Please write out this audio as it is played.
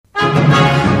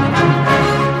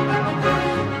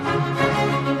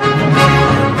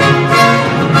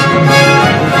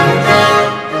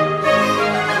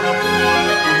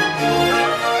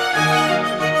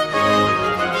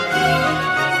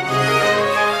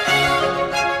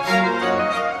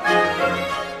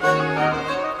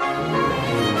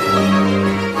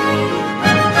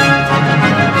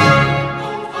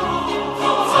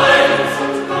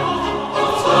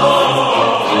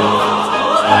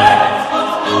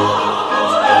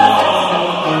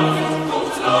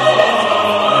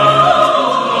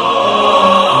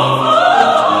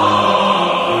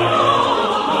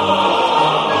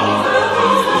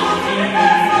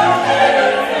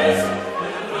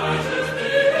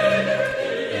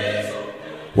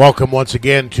Welcome once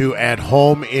again to At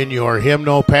Home in Your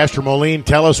Hymnal. Pastor Moline,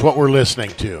 tell us what we're listening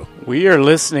to. We are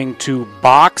listening to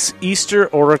Bach's Easter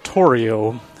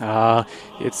Oratorio.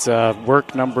 It's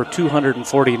work number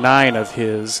 249 of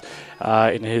his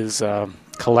in his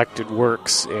collected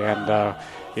works, and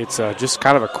it's just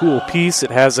kind of a cool piece.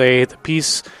 It has the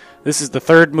piece. This is the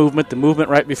third movement. The movement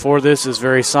right before this is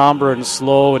very somber and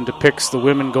slow and depicts the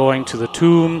women going to the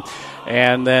tomb.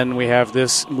 And then we have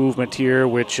this movement here,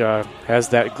 which has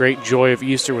that great joy of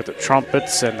Easter with the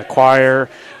trumpets and the choir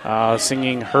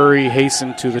singing, "Hurry,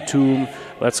 hasten to the tomb.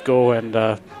 Let's go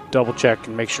and double check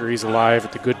and make sure he's alive,"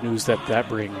 at the good news that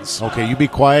brings. Okay, you be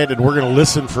quiet, and we're going to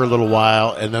listen for a little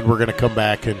while, and then we're going to come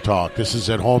back and talk. This is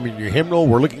At Home in Your Hymnal.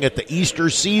 We're looking at the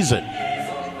Easter season.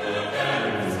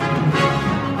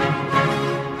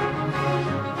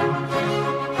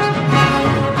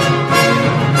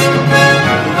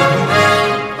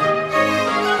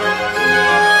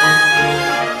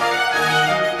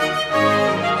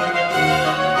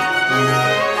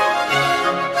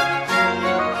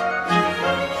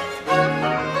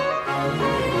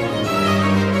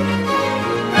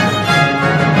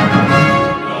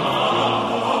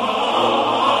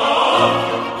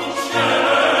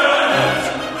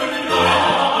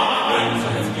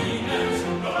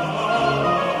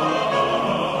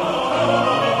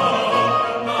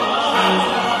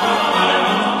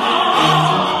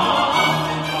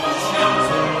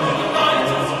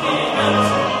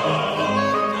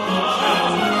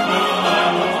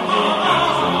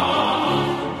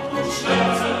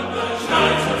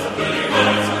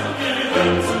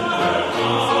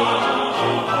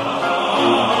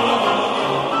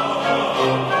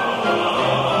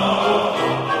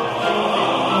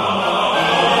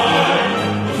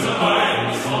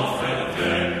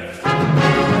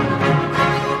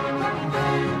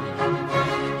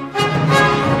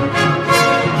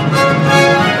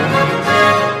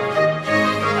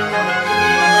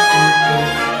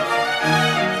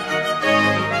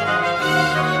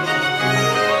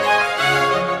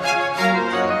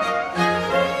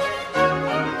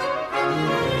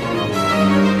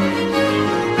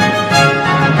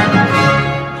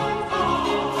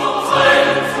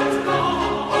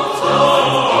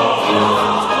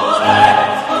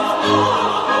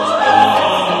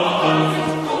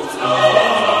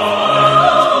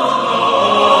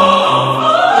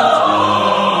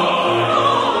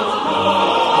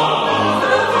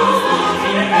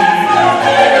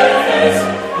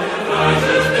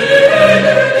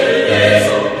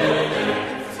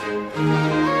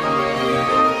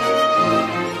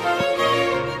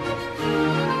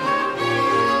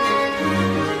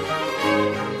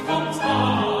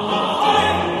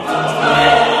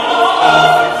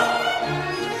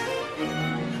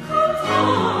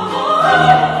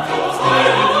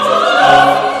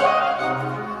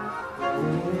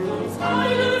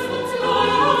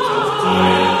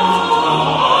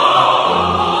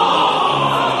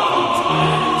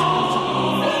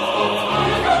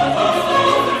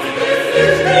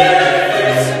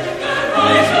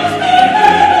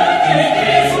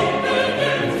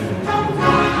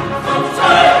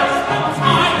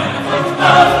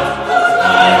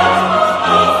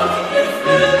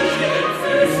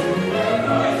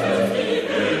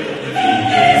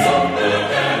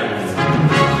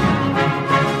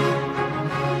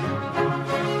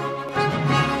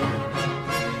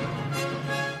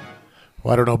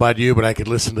 I don't know about you, but I could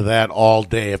listen to that all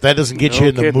day. If that doesn't get you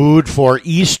in the mood for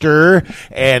Easter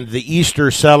and the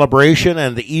Easter celebration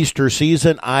and the Easter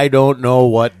season, I don't know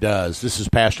what does. This is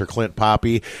Pastor Clint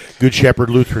Poppy, Good Shepherd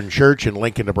Lutheran Church in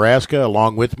Lincoln, Nebraska.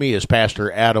 Along with me is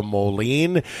Pastor Adam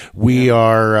Moline. We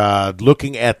are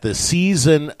looking at the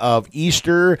season of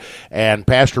Easter, and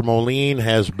Pastor Moline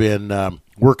has been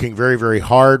working very, very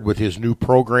hard with his new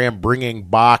program, Bringing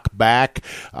Bach Back,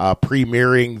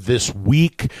 premiering this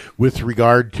week with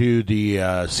regard to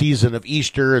the season of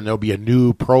Easter, and there'll be a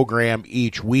new program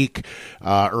each week,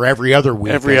 or every other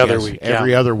week.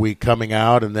 Every other week coming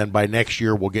out, and then by next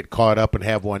year we'll get caught up and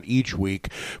have one each week.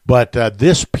 But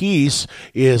this piece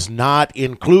is not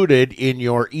included in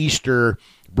your Easter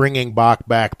Bringing Bach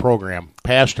Back program.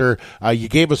 Pastor, you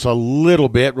gave us a little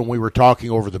bit when we were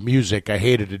talking over the music. I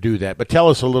hated to do that, but tell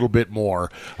us a little bit more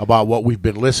about what we've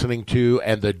been listening to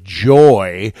and the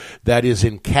joy that is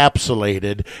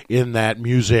encapsulated in that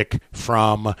music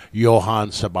from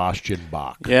Johann Sebastian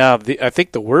Bach. Yeah, I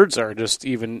think the words are just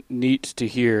even neat to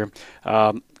hear.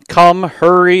 Come,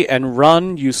 hurry, and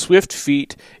run, you swift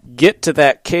feet. Get to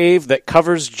that cave that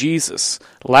covers Jesus.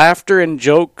 Laughter and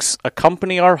jokes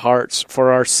accompany our hearts,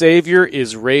 for our Savior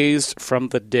is raised from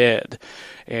the dead.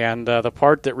 And the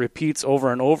part that repeats over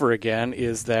and over again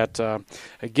is that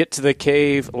get to the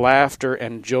cave, laughter,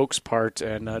 and jokes part,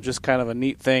 and just kind of a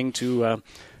neat thing to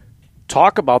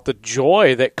talk about the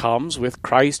joy that comes with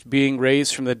Christ being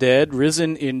raised from the dead,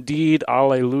 risen indeed,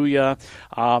 alleluia,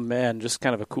 amen. Just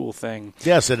kind of a cool thing.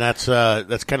 Yes, and that's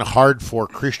kind of hard for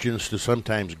Christians to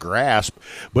sometimes grasp,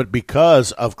 but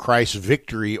because of Christ's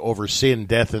victory over sin,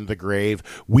 death, and the grave,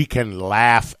 we can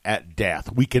laugh at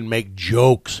death. We can make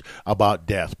jokes about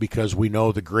death because we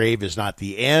know the grave is not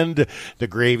the end. The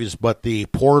grave is but the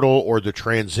portal or the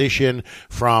transition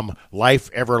from life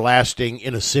everlasting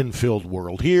in a sin-filled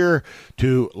world here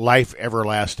to life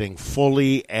everlasting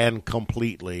fully and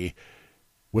completely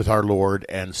with our Lord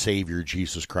and Savior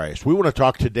Jesus Christ. We want to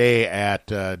talk today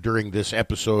during this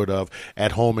episode of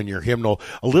At Home in Your Hymnal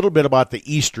a little bit about the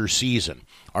Easter season.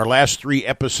 Our last 3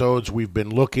 episodes, we've been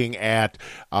looking at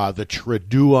the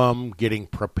Triduum, getting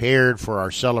prepared for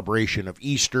our celebration of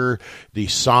Easter, the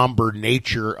somber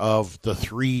nature of the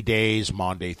 3 days,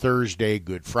 Maundy, Thursday,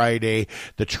 Good Friday,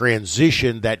 the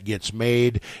transition that gets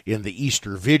made in the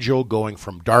Easter Vigil, going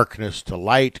from darkness to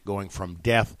light, going from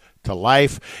death to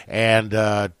life,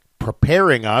 and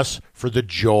preparing us for the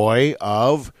joy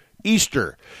of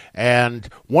Easter. And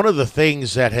one of the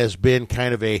things that has been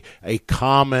kind of a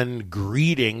common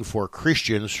greeting for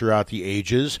Christians throughout the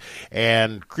ages,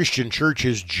 and Christian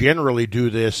churches generally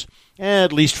do this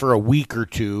at least for a week or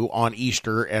two on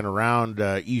Easter and around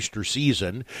Easter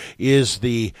season, is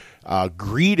the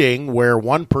greeting where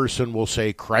one person will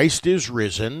say, Christ is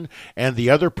risen, and the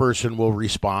other person will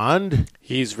respond,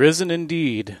 He's risen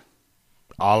indeed.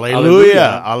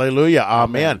 Alleluia, alleluia,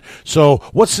 amen. So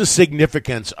what's the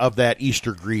significance of that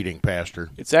Easter greeting,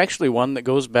 Pastor? It's actually one that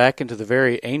goes back into the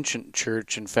very ancient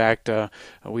church. In fact,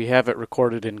 we have it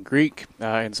recorded in Greek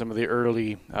in some of the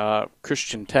early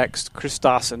Christian texts.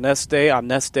 Christos aneste,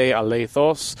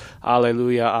 alethos,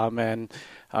 alleluia, amen.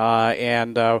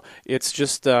 And it's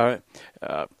just kind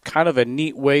of a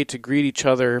neat way to greet each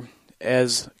other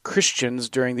as Christians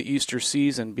during the Easter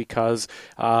season, because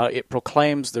it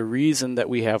proclaims the reason that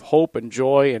we have hope and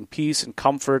joy and peace and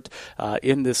comfort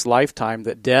in this lifetime,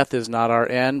 that death is not our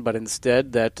end, but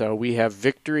instead that we have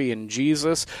victory in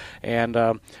Jesus. And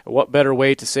what better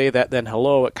way to say that than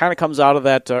hello? It kind of comes out of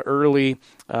that early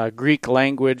Greek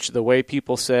language. The way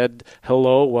people said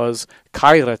hello was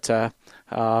kairete,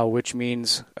 which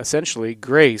means essentially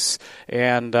grace.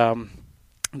 And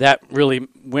that really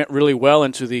went really well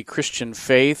into the Christian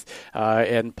faith,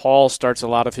 and Paul starts a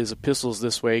lot of his epistles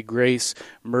this way: grace,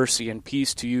 mercy, and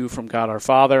peace to you from God our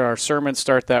Father. Our sermons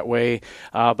start that way,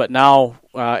 but now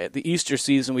at the Easter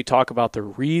season we talk about the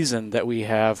reason that we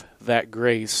have that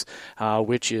grace,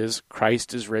 which is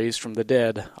Christ is raised from the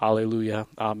dead. Alleluia,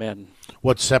 amen.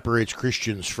 What separates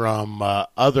Christians from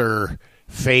other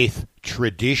faith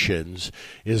traditions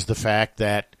is the fact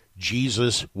that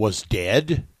Jesus was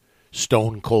dead,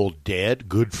 stone cold dead,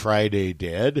 Good Friday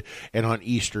dead, and on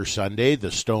Easter Sunday,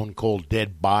 the stone cold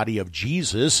dead body of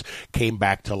Jesus came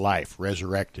back to life,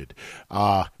 resurrected.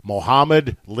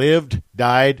 Muhammad lived,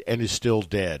 died, and is still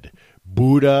dead.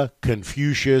 Buddha,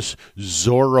 Confucius,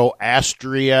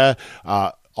 Zoroastria,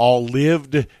 all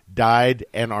lived, died,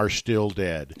 and are still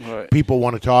dead. Right. People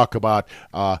want to talk about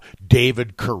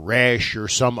David Koresh or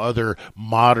some other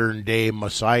modern-day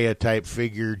Messiah-type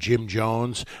figure, Jim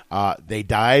Jones. They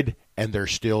died, and they're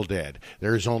still dead.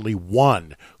 There's only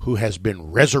one who has been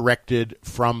resurrected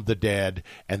from the dead,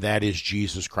 and that is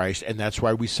Jesus Christ, and that's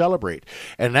why we celebrate.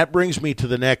 And that brings me to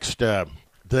the next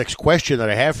question that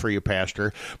I have for you,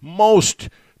 Pastor. Most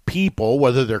people,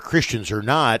 whether they're Christians or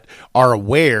not, are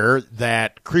aware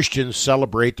that Christians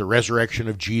celebrate the resurrection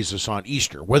of Jesus on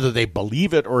Easter. Whether they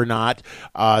believe it or not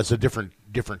is a different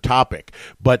topic,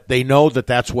 but they know that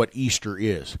that's what Easter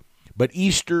is. But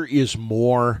Easter is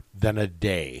more than a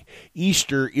day.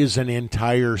 Easter is an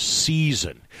entire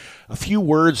season. A few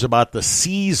words about the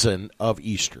season of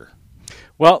Easter.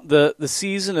 Well, the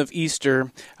season of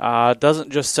Easter doesn't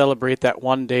just celebrate that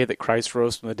one day that Christ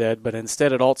rose from the dead, but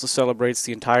instead it also celebrates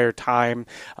the entire time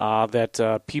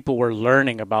that people were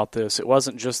learning about this. It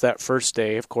wasn't just that first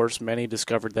day. Of course, many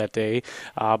discovered that day,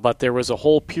 but there was a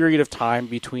whole period of time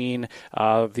between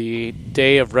the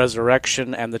day of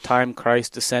resurrection and the time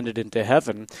Christ descended into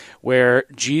heaven, where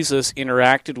Jesus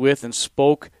interacted with and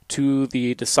spoke to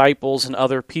the disciples and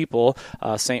other people.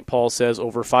 St. Paul says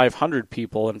over 500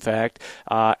 people, in fact,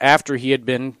 after he had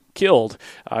been killed.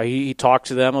 He talked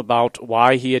to them about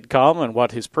why he had come and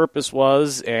what his purpose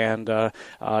was, and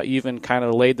even kind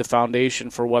of laid the foundation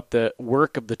for what the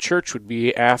work of the church would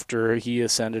be after he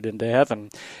ascended into heaven.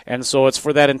 And so it's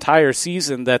for that entire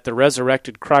season that the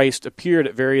resurrected Christ appeared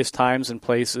at various times and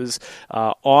places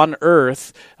on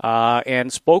earth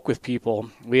and spoke with people.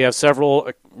 We have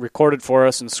several recorded for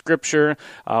us in Scripture.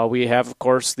 We have, of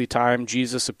course, the time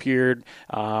Jesus appeared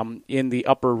in the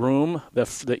upper room,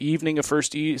 the evening of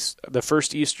the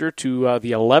first Easter, to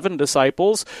the 11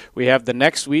 disciples. We have the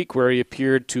next week where he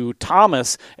appeared to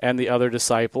Thomas and the other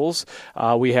disciples.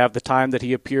 We have the time that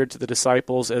he appeared to the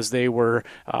disciples as they were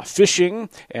fishing,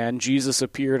 and Jesus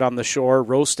appeared on the shore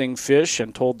roasting fish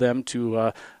and told them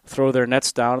to throw their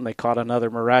nets down, and they caught another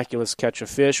miraculous catch of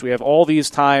fish. We have all these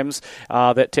times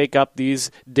that take up these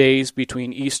days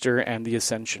between Easter and the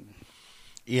Ascension.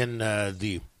 In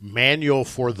the Manual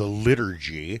for the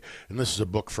Liturgy, and this is a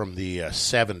book from the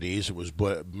 70s. It was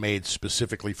made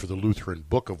specifically for the Lutheran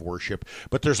Book of Worship,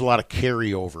 but there's a lot of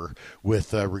carryover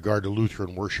with regard to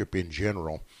Lutheran worship in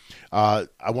general. I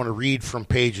want to read from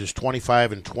pages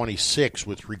 25 and 26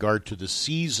 with regard to the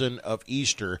season of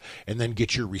Easter, and then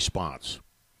get your response.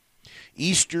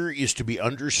 Easter is to be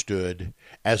understood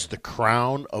as the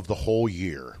crown of the whole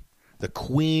year, the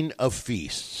queen of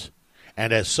feasts,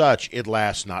 and as such it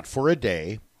lasts not for a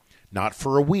day, not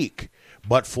for a week,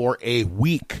 but for a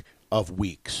week of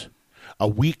weeks, a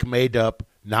week made up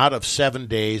not of 7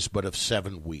 days, but of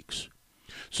 7 weeks.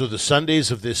 So the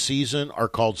Sundays of this season are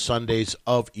called Sundays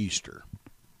of Easter.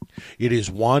 It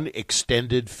is one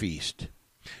extended feast.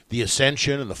 The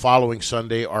Ascension and the following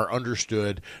Sunday are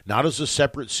understood not as a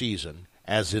separate season,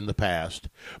 as in the past,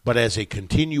 but as a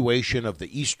continuation of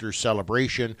the Easter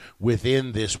celebration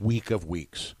within this week of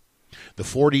weeks. The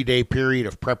 40-day period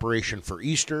of preparation for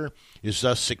Easter is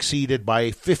thus succeeded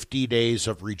by 50 days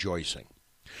of rejoicing.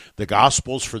 The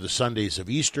Gospels for the Sundays of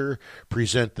Easter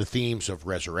present the themes of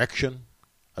resurrection,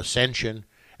 ascension,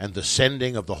 and the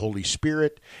sending of the Holy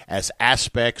Spirit as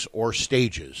aspects or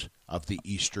stages of the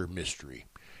Easter mystery.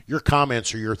 Your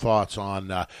comments or your thoughts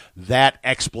on that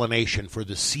explanation for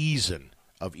the season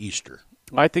of Easter?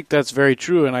 I think that's very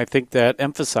true, and I think that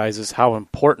emphasizes how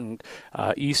important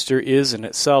Easter is in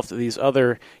itself, that these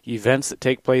other events that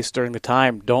take place during the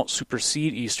time don't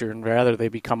supersede Easter, and rather they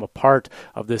become a part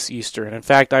of this Easter. And in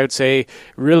fact, I would say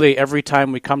really every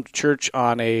time we come to church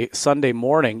on a Sunday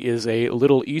morning is a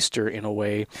little Easter in a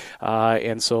way,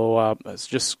 and so it's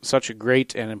just such a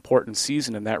great and important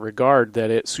season in that regard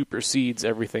that it supersedes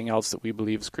everything else that we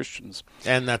believe as Christians.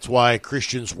 And that's why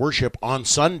Christians worship on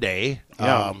Sunday.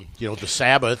 Yeah. The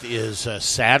Sabbath is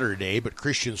Saturday, but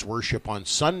Christians worship on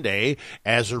Sunday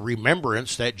as a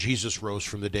remembrance that Jesus rose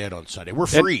from the dead on Sunday. We're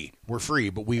free,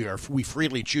 but we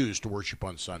freely choose to worship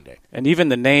on Sunday. And even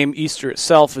the name Easter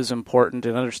itself is important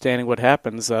in understanding what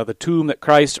happens. The tomb that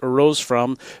Christ arose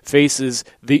from faces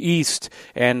the east,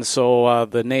 and so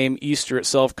the name Easter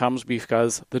itself comes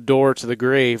because the door to the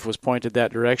grave was pointed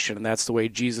that direction, and that's the way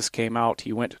Jesus came out.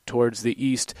 He went towards the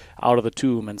east out of the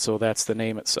tomb, and so that's the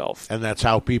name itself. And that's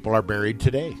how people are buried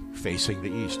today, facing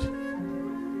the east.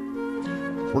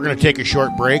 We're going to take a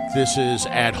short break. This is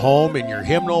At Home in Your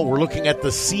Hymnal. We're looking at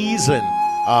the season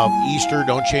of Easter.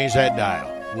 Don't change that dial.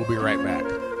 We'll be right back.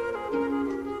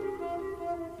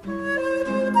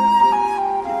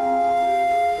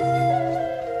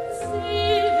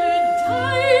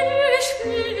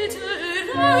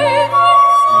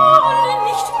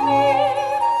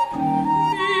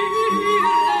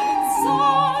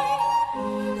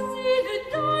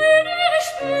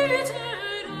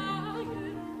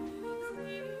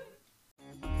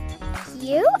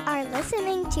 You are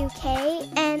listening to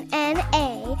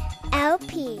KNNA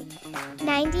LP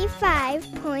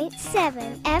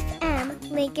 95.7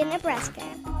 FM, Lincoln, Nebraska.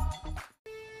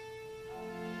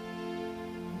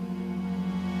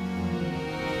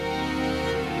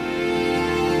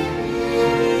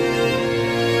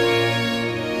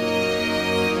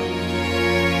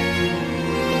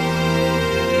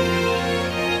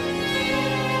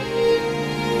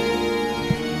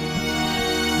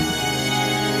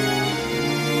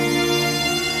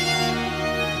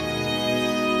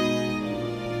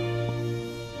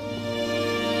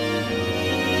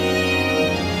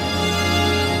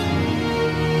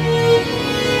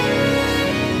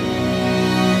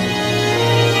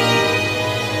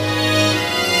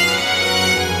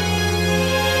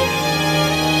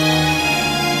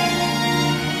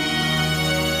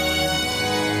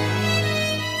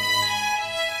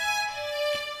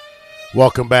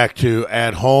 Welcome back to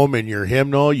At Home in Your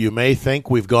Hymnal. You may think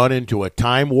we've gone into a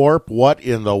time warp. What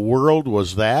in the world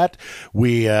was that?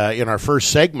 We, in our first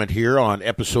segment here on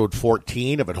episode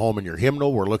 14 of At Home in Your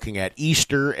Hymnal, we're looking at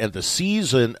Easter and the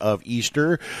season of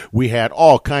Easter. We had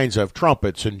all kinds of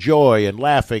trumpets and joy and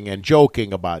laughing and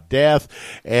joking about death,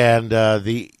 and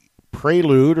the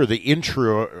prelude or the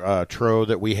intro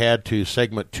that we had to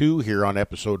segment 2 here on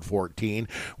episode 14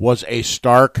 was a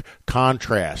stark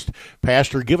contrast.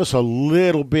 Pastor, give us a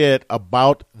little bit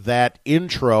about that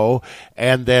intro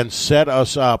and then set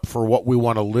us up for what we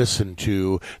want to listen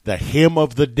to, the hymn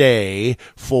of the day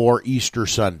for Easter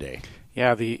Sunday.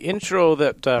 Yeah, the intro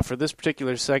that for this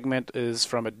particular segment is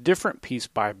from a different piece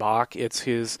by Bach. It's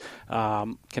his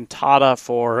cantata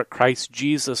for Christ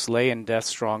Jesus lay in death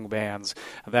strong bands.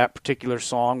 That particular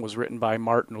song was written by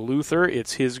Martin Luther.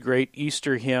 It's his great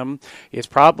Easter hymn. It's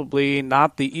probably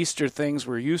not the Easter things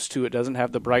we're used to. It doesn't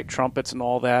have the bright trumpets and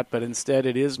all that, but instead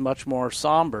it is much more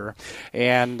somber.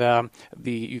 And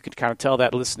you can kind of tell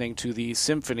that listening to the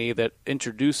symphony that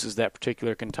introduces that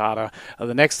particular cantata.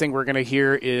 The next thing we're going to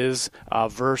hear is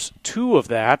verse 2 of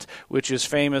that, which is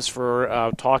famous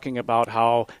for talking about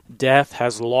how death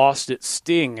has lost its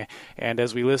sting. And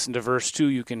as we listen to verse 2,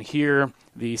 you can hear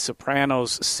the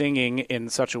sopranos singing in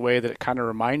such a way that it kind of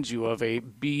reminds you of a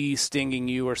bee stinging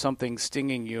you or something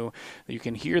stinging you. You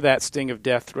can hear that sting of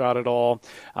death throughout it all,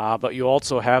 but you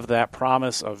also have that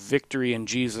promise of victory in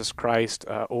Jesus Christ,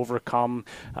 overcoming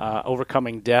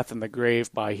death and the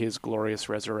grave by his glorious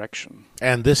resurrection.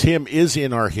 And this hymn is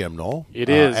in our hymnal. It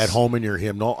is. At Home in Your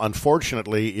Hymnal.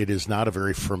 Unfortunately, it is not a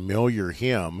very familiar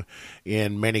hymn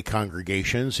in many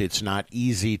congregations. It's not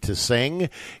easy to sing.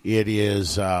 It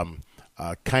is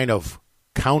kind of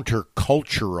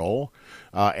countercultural.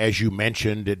 As you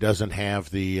mentioned, it doesn't have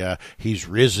the he's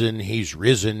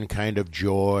risen kind of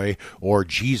joy, or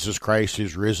Jesus Christ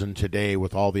is risen today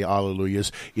with all the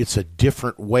alleluias. It's a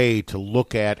different way to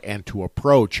look at and to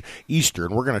approach Easter,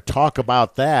 and we're going to talk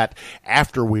about that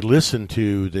after we listen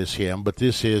to this hymn, but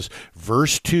this is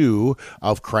verse 2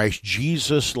 of Christ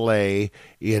Jesus lay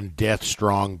in death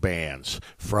strong bands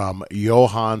from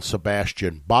Johann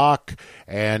Sebastian Bach,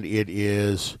 and it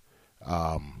is...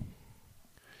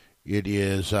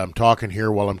 I'm talking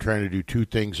here while I'm trying to do two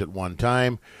things at one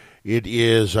time. It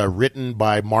is written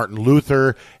by Martin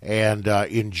Luther, and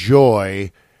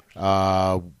enjoy,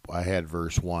 I had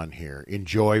verse 1 here,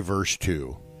 enjoy verse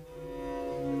 2.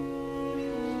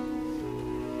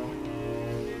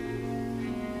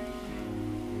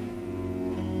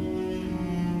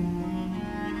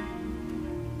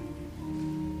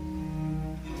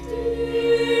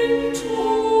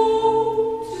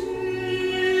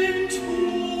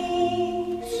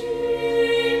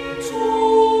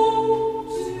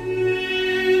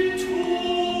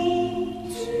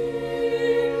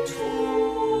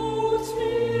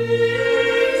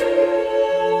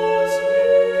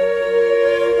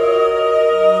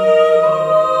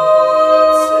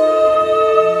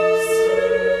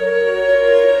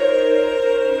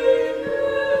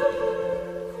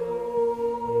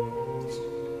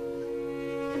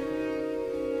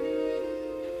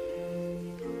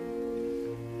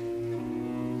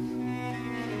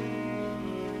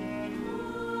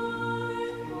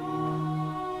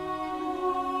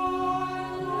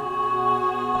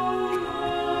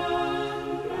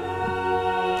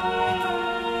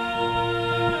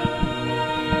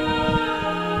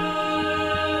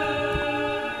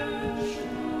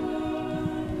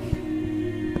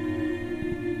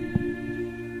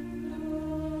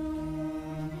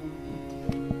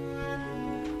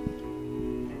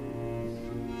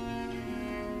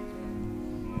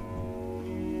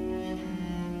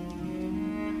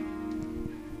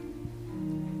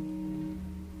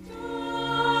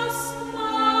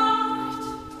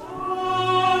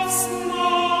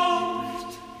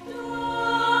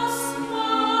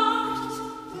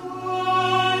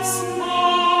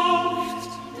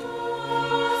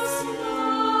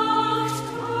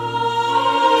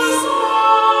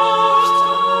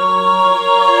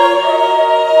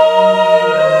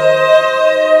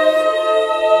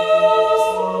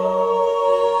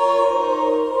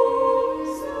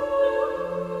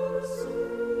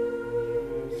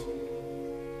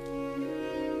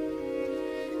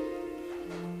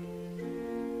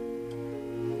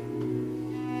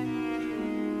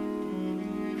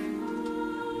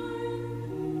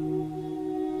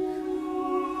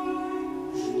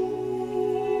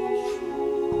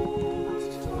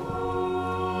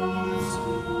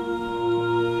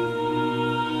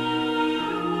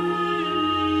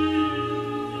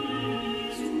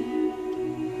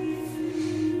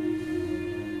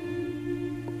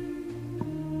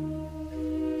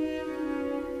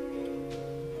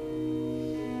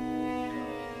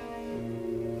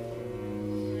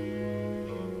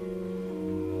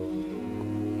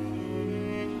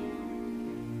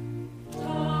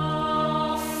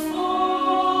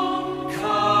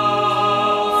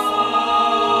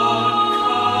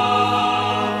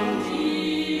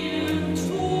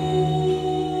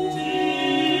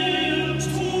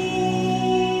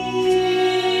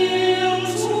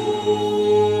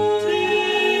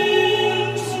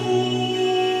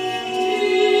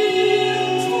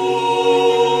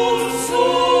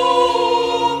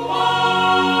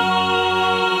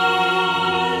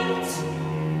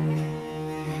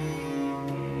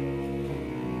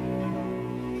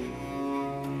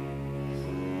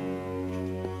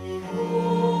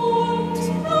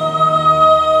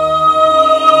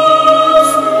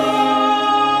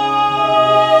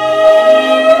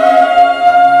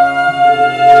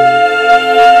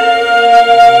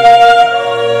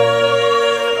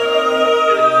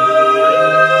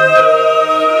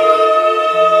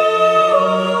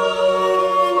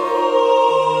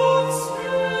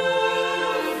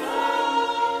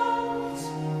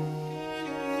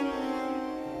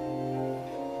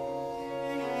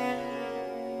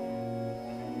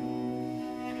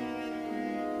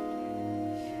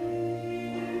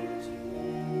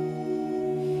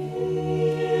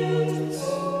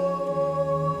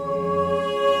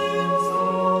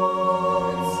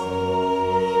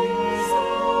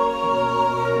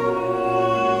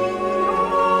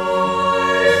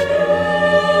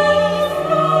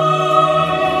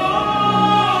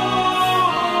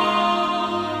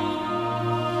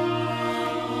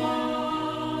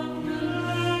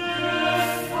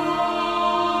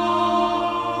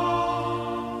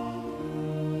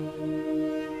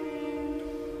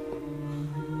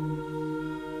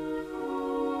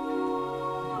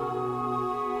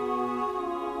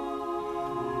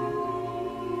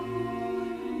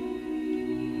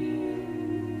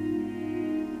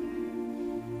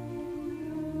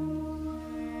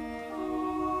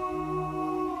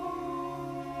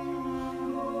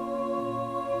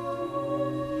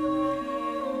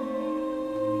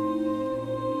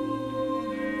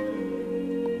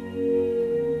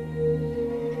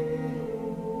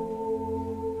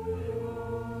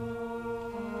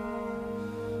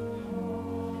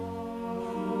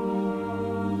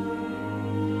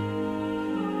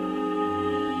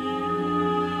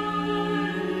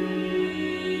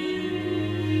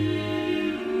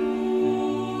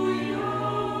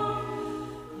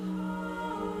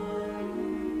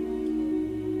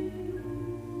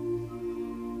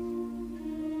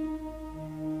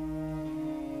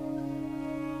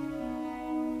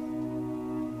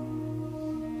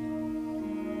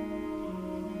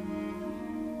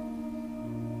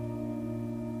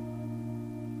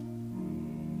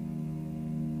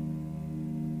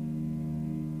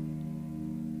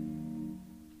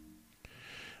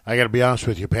 I got to be honest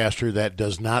with you, Pastor, that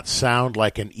does not sound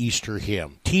like an Easter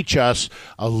hymn. Teach us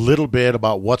a little bit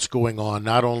about what's going on,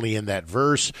 not only in that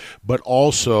verse, but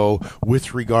also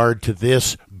with regard to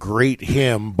this great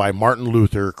hymn by Martin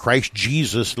Luther, Christ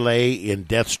Jesus Lay in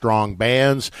Death's Strong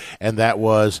Bands, and that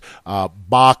was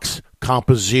Bach's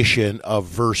composition of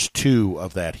verse 2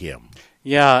 of that hymn.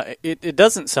 Yeah, it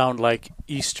doesn't sound like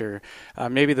Easter.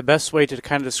 Maybe the best way to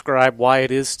kind of describe why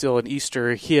it is still an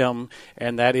Easter hymn,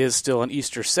 and that is still an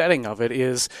Easter setting of it,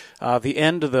 is the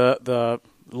end of the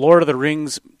Lord of the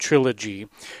Rings trilogy,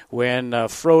 when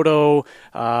Frodo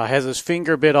has his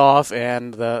finger bit off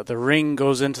and the ring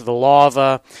goes into the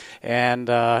lava, and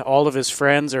all of his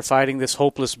friends are fighting this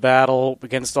hopeless battle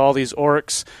against all these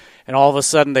orcs, and all of a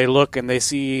sudden they look and they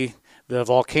see the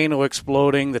volcano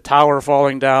exploding, the tower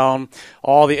falling down,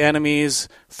 all the enemies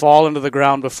fall into the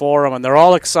ground before them, and they're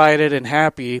all excited and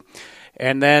happy.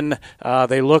 And then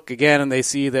they look again and they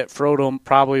see that Frodo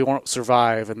probably won't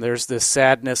survive. And there's this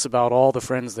sadness about all the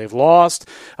friends they've lost,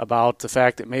 about the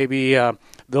fact that maybe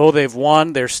though they've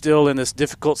won, they're still in this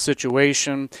difficult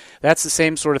situation. That's the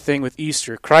same sort of thing with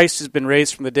Easter. Christ has been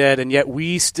raised from the dead, and yet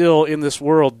we still in this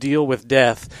world deal with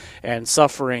death and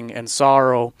suffering and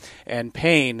sorrow and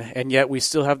pain, and yet we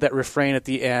still have that refrain at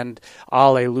the end,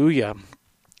 Alleluia.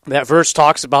 That verse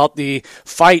talks about the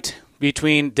fight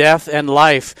between death and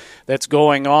life that's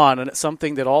going on, and it's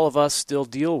something that all of us still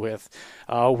deal with.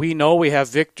 We know we have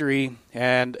victory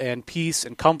and peace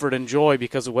and comfort and joy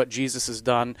because of what Jesus has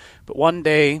done, but one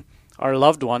day our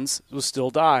loved ones will still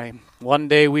die. One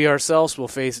day we ourselves will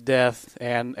face death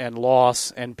and loss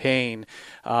and pain.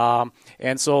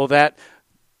 And so that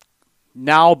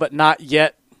now but not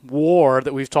yet war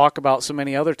that we've talked about so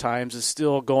many other times is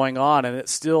still going on, and it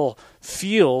still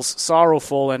feels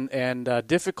sorrowful and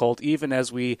difficult even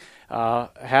as we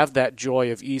have that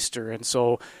joy of Easter. And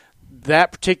so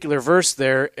that particular verse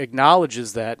there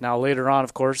acknowledges that. Now later on,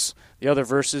 of course, the other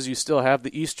verses, you still have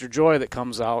the Easter joy that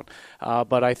comes out,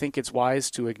 but I think it's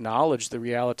wise to acknowledge the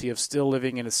reality of still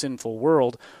living in a sinful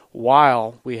world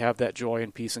while we have that joy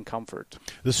and peace and comfort.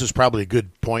 This is probably a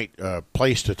good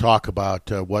place to talk about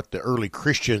what the early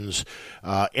Christians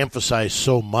emphasized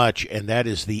so much, and that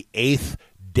is the eighth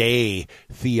day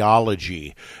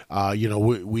theology.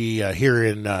 We here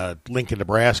in Lincoln,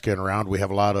 Nebraska and around, we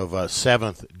have a lot of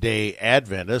Seventh-day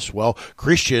Adventists. Well,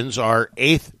 Christians are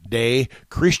eighth-day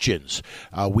Christians.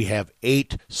 We have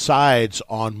 8 sides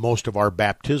on most of our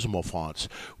baptismal fonts.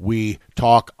 We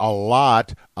talk a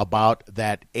lot about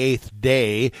that 8th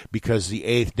day because the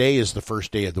 8th day is the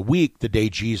first day of the week, the day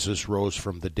Jesus rose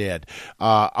from the dead.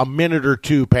 A minute or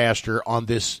two, Pastor, on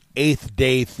this 8th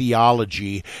day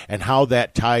theology and how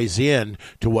that ties in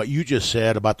to what you just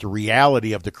said about the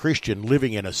reality of the Christian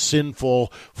living in a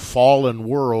sinful, fallen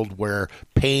world where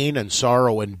pain and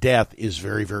sorrow and death is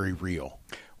very, very real.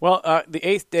 Well, the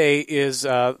 8th day is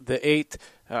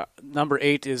number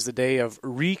 8 is the day of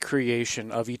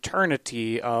recreation, of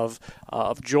eternity, of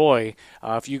joy.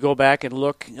 If you go back and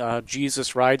look,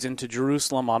 Jesus rides into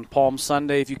Jerusalem on Palm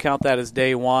Sunday. If you count that as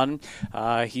day 1,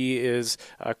 he is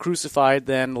crucified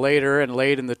then later and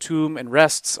laid in the tomb and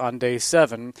rests on day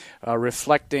 7,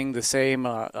 reflecting the same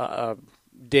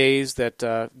days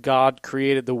that God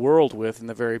created the world with in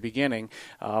the very beginning.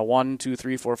 1, 2,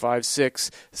 3, 4, 5,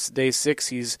 6. Day 6,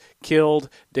 he's killed.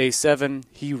 Day 7,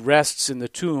 he rests in the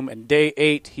tomb. And day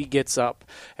 8, he gets up.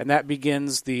 And that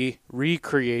begins the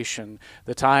recreation,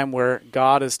 the time where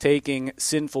God is taking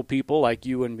sinful people like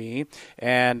you and me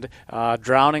and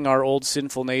drowning our old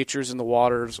sinful natures in the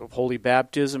waters of holy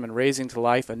baptism and raising to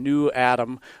life a new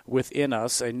Adam within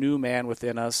us, a new man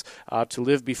within us, to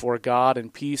live before God in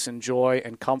peace and joy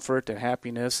and comfort and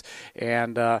happiness.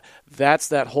 And that's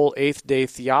that whole 8th day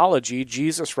theology.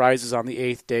 Jesus rises on the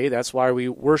 8th day. That's why we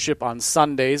worship on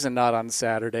Sundays and not on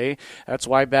Saturday. That's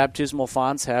why baptismal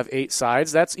fonts have 8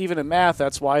 sides. That's even in math.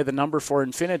 That's why the number for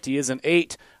infinity is an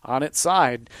 8 on its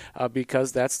side,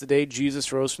 because that's the day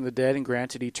Jesus rose from the dead and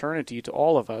granted eternity to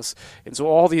all of us. And so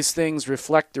all these things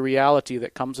reflect the reality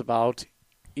that comes about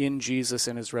in Jesus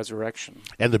and his resurrection.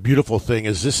 And the beautiful thing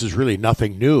is this is really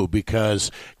nothing new,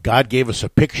 because God gave us a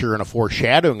picture and a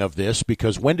foreshadowing of this,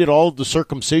 because when did all of the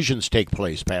circumcisions take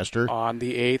place, Pastor? On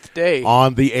the 8th day.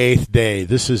 On the 8th day.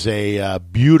 This is a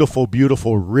beautiful,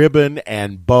 beautiful ribbon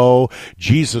and bow.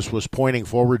 Jesus was pointing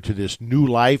forward to this new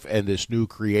life and this new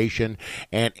creation,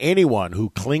 and anyone who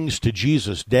clings to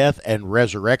Jesus' death and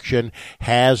resurrection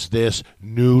has this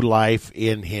new life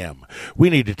in him. We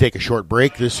need to take a short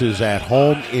break. This is At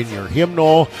Home in your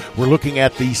hymnal. We're looking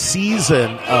at the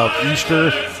season of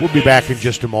Easter. We'll be back in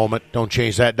just a moment. Don't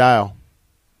change that dial.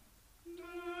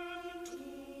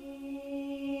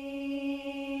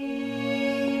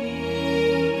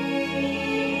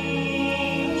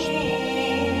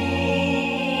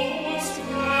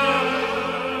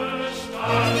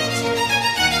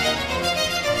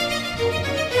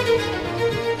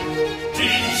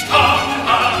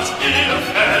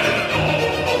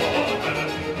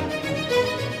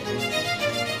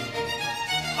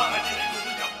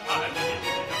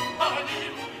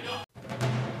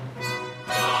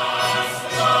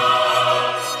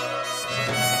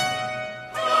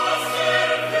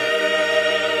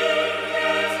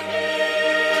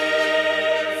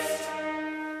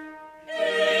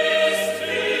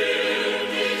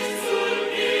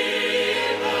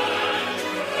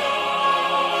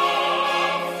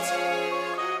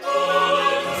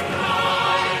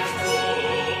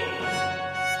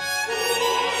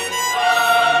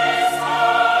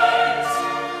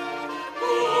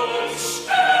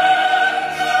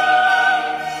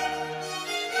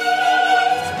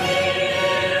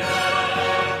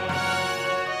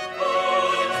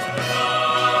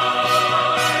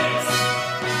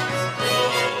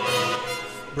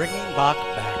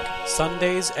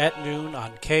 Sundays at noon on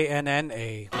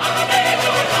KNNA.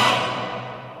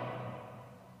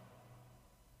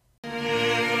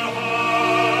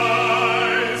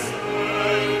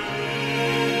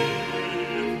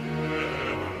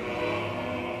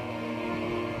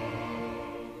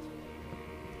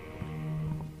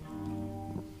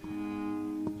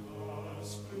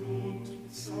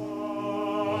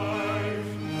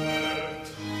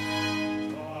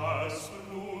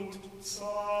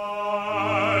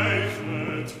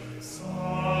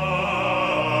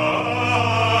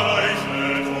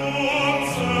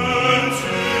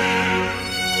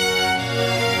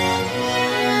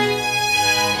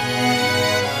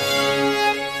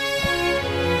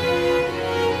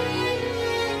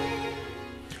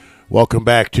 Welcome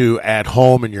back to At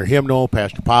Home in Your Hymnal.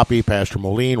 Pastor Poppy, Pastor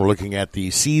Moline. We're looking at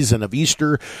the season of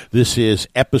Easter. This is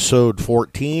episode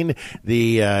 14.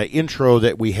 The intro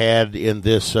that we had in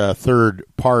this third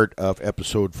part of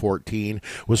episode 14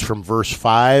 was from verse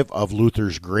 5 of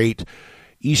Luther's great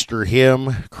Easter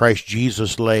hymn, Christ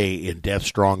Jesus Lay in Death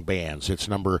Strong Bands. It's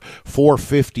number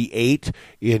 458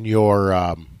 in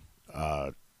your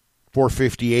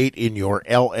 458 in your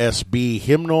LSB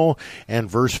hymnal, and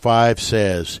verse 5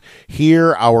 says,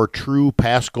 "Here our true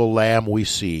paschal lamb we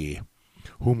see,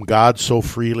 whom God so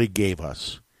freely gave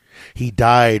us. He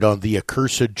died on the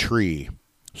accursed tree,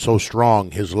 so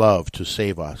strong his love to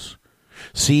save us.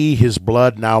 See, his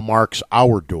blood now marks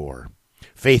our door.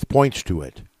 Faith points to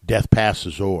it, death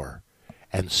passes o'er,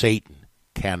 and Satan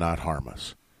cannot harm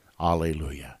us."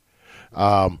 Alleluia.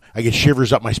 I get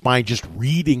shivers up my spine just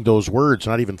reading those words,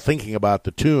 not even thinking about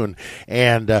the tune.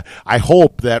 And I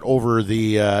hope that over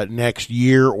the next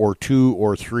year or two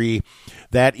or three,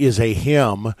 that is a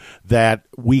hymn that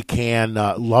we can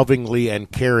lovingly and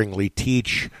caringly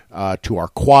teach to our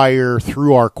choir,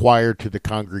 through our choir to the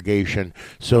congregation,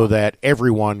 so that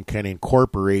everyone can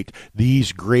incorporate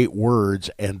these great words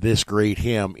and this great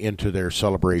hymn into their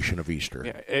celebration of Easter.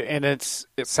 Yeah, and it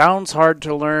sounds hard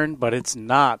to learn, but it's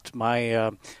not. My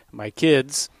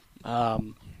kids,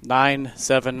 9,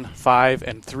 7, 5,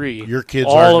 and 3. Your kids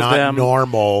are not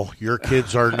normal. Your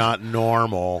kids are not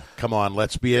normal. Come on,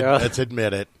 let's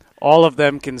admit it. All of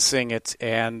them can sing it,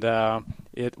 and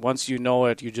once you know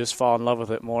it, you just fall in love with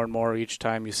it more and more each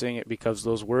time you sing it, because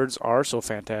those words are so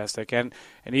fantastic. And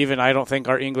even I don't think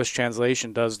our English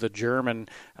translation does the German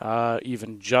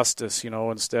even justice.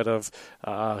 Instead of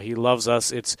 "He loves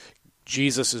us," it's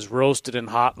 "Jesus is roasted in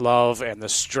hot love, and the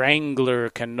strangler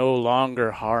can no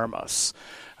longer harm us."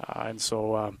 And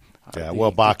so,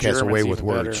 Bach has a way with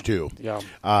words too. Yeah,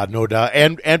 no doubt,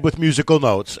 and with musical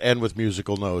notes,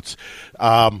 What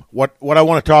I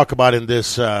want to talk about in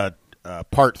this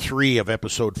part 3 of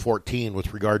episode 14,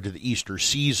 with regard to the Easter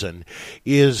season,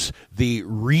 is the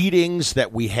readings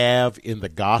that we have in the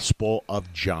Gospel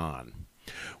of John.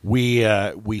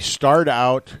 We start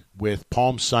out with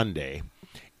Palm Sunday.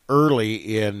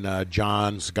 Early in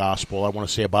John's Gospel, I want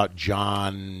to say about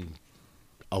John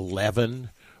 11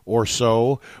 or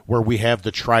so, where we have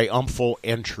the triumphal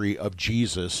entry of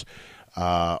Jesus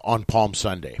on Palm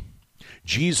Sunday.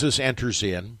 Jesus enters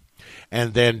in,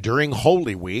 and then during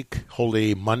Holy Week,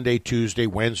 Holy Monday, Tuesday,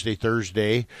 Wednesday,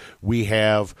 Thursday, we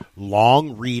have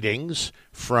long readings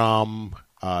from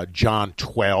John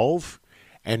 12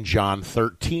 and John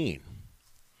 13.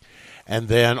 And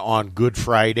then on Good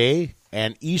Friday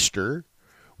and Easter,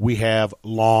 we have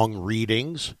long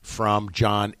readings from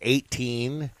John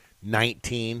 18,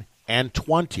 19, and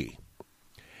 20.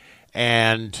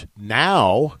 And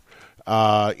now,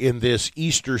 in this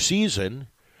Easter season,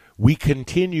 we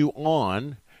continue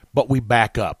on, but we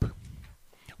back up.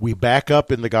 We back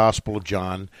up in the Gospel of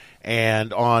John,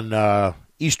 and on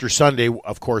Easter Sunday,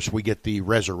 of course, we get the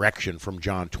resurrection from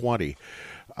John 20.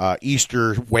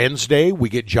 Easter Wednesday, we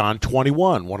get John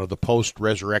 21, one of the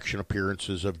post-resurrection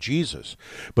appearances of Jesus.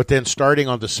 But then starting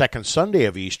on the second Sunday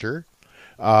of Easter,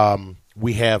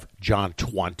 we have John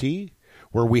 20,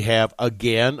 where we have,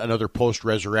 again, another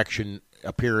post-resurrection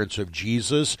appearance of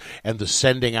Jesus and the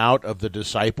sending out of the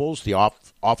disciples, the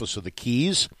office of the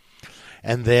keys.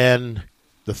 And then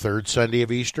the third Sunday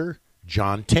of Easter,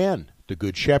 John 10, the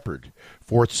Good Shepherd.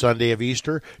 Fourth Sunday of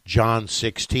Easter, John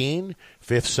 16.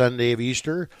 Fifth Sunday of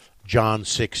Easter, John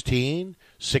 16.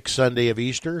 Sixth Sunday of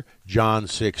Easter, John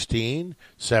 16.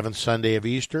 Seventh Sunday of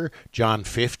Easter, John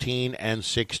 15 and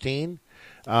 16.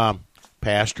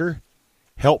 Pastor,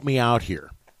 help me out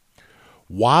here.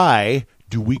 Why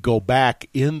do we go back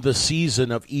in the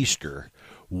season of Easter?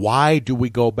 Why do we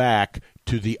go back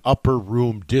to the upper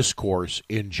room discourse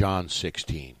in John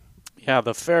 16? Yeah,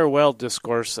 the farewell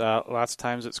discourse, lots of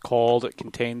times it's called. It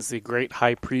contains the great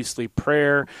high priestly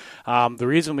prayer. The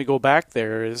reason we go back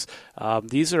there is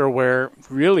these are where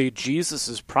really Jesus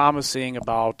is promising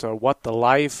about what the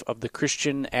life of the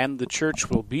Christian and the church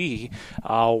will be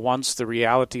once the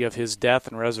reality of his death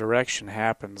and resurrection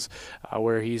happens,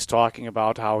 where he's talking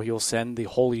about how he'll send the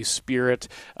Holy Spirit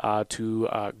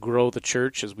to grow the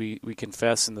church, as we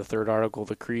confess in the third article of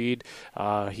the Creed.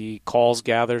 He calls,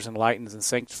 gathers, enlightens, and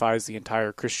sanctifies the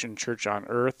entire Christian church on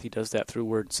earth. He does that through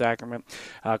word and sacrament.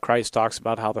 Christ talks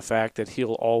about how the fact that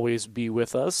he'll always be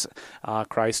with us.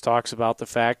 Christ talks about the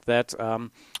fact that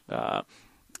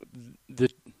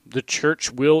the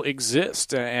church will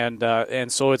exist,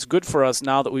 and so it's good for us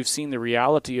now that we've seen the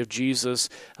reality of Jesus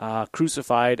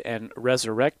crucified and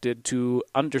resurrected to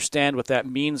understand what that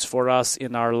means for us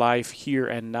in our life here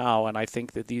and now. And I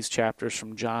think that these chapters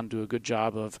from John do a good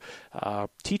job of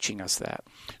teaching us that.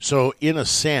 So, in a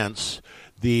sense,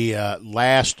 the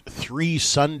last 3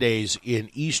 Sundays in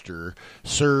Easter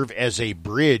serve as a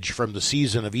bridge from the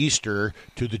season of Easter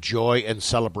to the joy and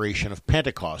celebration of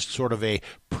Pentecost, sort of a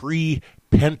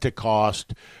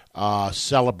pre-Pentecost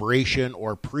celebration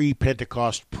or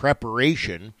pre-Pentecost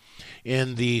preparation,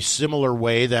 in the similar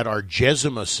way that our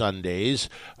Jesima Sundays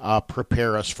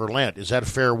prepare us for Lent. Is that a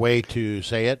fair way to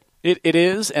say it? It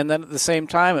is, and then at the same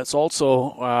time, it's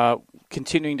also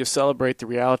continuing to celebrate the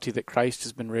reality that Christ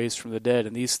has been raised from the dead,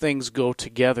 and these things go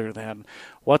together then.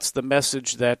 What's the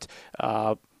message that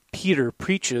Peter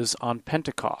preaches on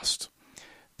Pentecost?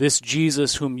 This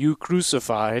Jesus whom you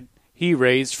crucified, he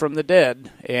raised from the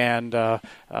dead, and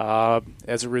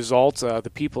as a result,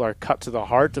 the people are cut to the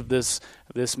heart of this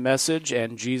message,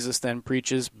 and Jesus then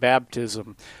preaches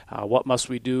baptism. What must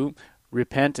we do?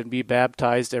 Repent and be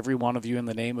baptized, every one of you, in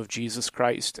the name of Jesus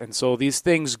Christ. And so these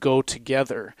things go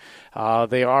together.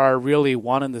 They are really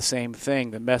one and the same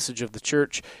thing. The message of the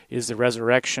church is the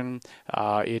resurrection.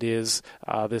 It is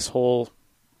this whole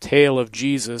tale of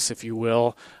Jesus, if you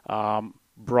will,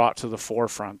 brought to the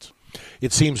forefront.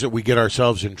 It seems that we get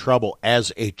ourselves in trouble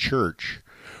as a church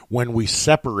when we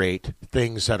separate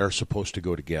things that are supposed to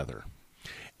go together.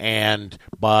 And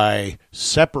by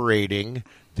separating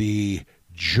the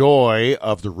joy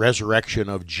of the resurrection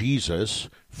of Jesus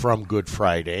from Good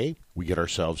Friday, we get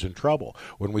ourselves in trouble.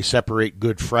 When we separate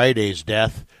Good Friday's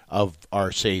death of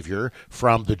our Savior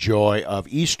from the joy of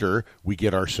Easter, we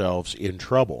get ourselves in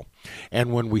trouble.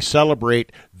 And when we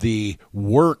celebrate the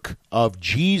work of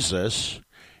Jesus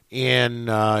in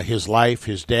his life,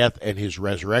 his death, and his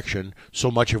resurrection,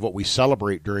 so much of what we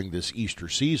celebrate during this Easter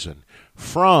season,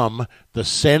 from the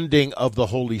sending of the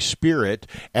Holy Spirit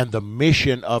and the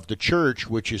mission of the church,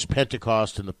 which is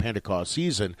Pentecost and the Pentecost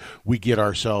season, we get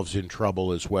ourselves in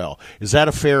trouble as well. Is that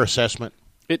a fair assessment?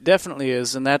 It definitely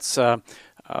is, and that's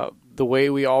the way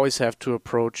we always have to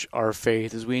approach our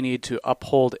faith, is we need to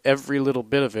uphold every little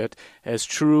bit of it as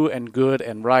true and good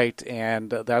and right, and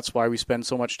that's why we spend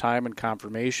so much time in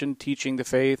confirmation teaching the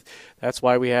faith. That's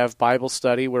why we have Bible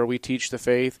study where we teach the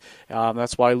faith.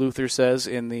 That's why Luther says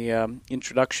in the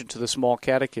introduction to the Small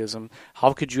Catechism,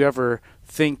 how could you ever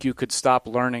think you could stop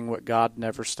learning what God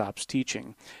never stops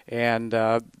teaching? And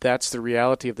that's the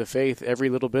reality of the faith. Every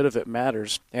little bit of it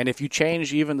matters. And if you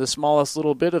change even the smallest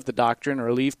little bit of the doctrine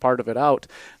or leave part of it out,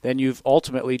 then you've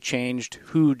ultimately changed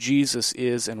who Jesus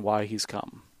is and why he's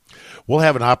come. We'll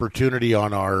have an opportunity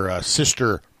on our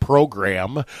sister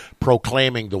program,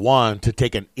 Proclaiming the One, to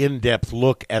take an in-depth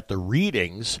look at the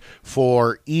readings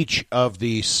for each of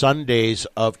the Sundays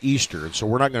of Easter. And so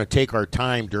we're not going to take our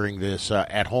time during this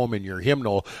at home in your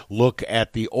hymnal look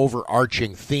at the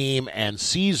overarching theme and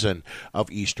season of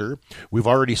Easter. We've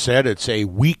already said it's a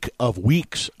week of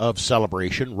weeks of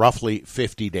celebration, roughly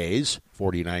 50 days,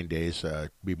 49 days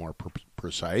to be more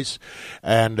precise,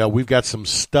 and we've got some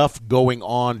stuff going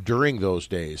on during those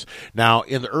days. Now,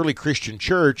 in the early Christian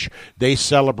church, they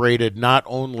celebrated not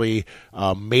only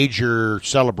major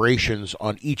celebrations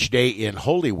on each day in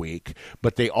Holy Week,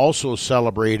 but they also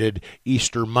celebrated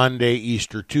Easter Monday,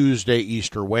 Easter Tuesday,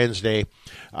 Easter Wednesday.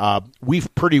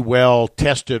 We've pretty well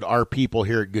tested our people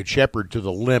here at Good Shepherd to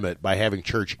the limit by having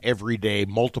church every day,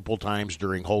 multiple times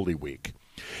during Holy Week.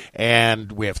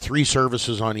 And we have 3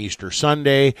 services on Easter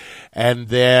Sunday, and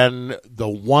then the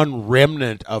one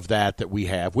remnant of that we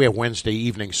have Wednesday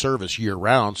evening service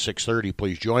year-round, 6:30,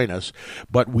 please join us,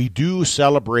 but we do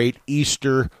celebrate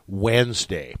Easter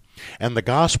Wednesday. And the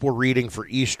gospel reading for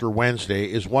Easter Wednesday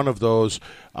is one of those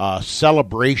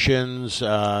celebrations,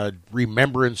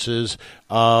 remembrances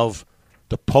of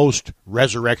the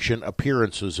post-resurrection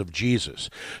appearances of Jesus.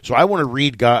 So I want to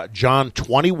read John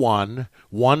 21,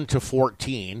 1 to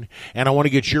 14, and I want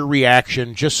to get your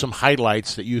reaction, just some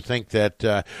highlights that you think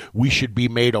that we should be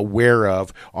made aware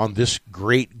of on this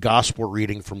great gospel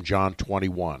reading from John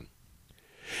 21.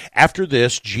 After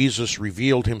this, Jesus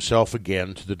revealed himself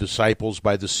again to the disciples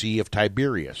by the Sea of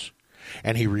Tiberias,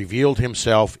 and he revealed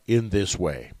himself in this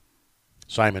way.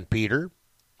 Simon Peter,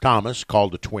 Thomas,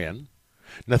 called the twin,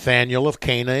 Nathanael of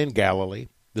Cana in Galilee,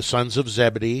 the sons of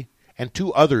Zebedee, and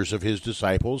 2 others of his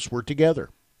disciples were together.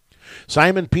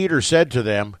 Simon Peter said to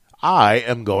them, I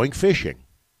am going fishing.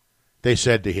 They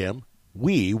said to him,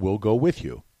 We will go with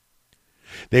you.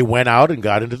 They went out and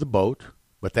got into the boat,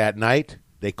 but that night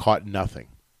they caught nothing.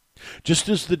 Just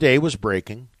as the day was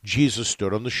breaking, Jesus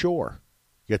stood on the shore.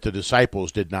 Yet the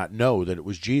disciples did not know that it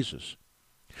was Jesus.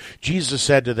 Jesus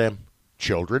said to them,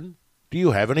 Children, do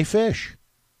you have any fish?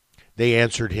 They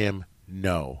answered him,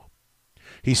 No.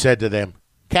 He said to them,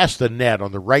 Cast the net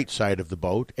on the right side of the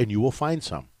boat, and you will find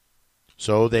some.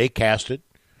 So they cast it,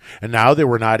 and now they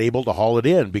were not able to haul it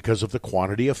in because of the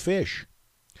quantity of fish.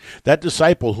 That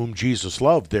disciple whom Jesus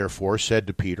loved, therefore, said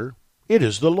to Peter, It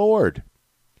is the Lord.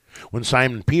 When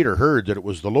Simon Peter heard that it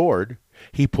was the Lord,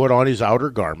 he put on his outer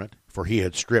garment, for he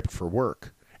had stripped for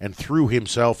work, and threw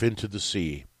himself into the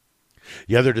sea.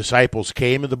 The other disciples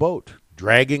came in the boat,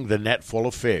 dragging the net full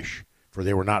of fish, for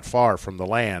they were not far from the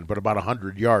land, but about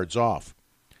 100 yards off.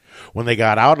 When they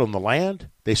got out on the land,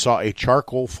 they saw a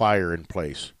charcoal fire in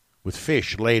place, with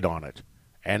fish laid on it,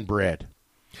 and bread.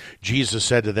 Jesus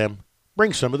said to them,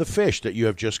 Bring some of the fish that you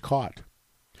have just caught.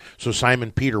 So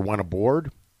Simon Peter went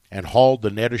aboard and hauled the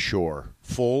net ashore,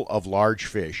 full of large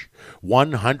fish,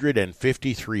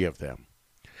 153 of them.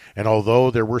 And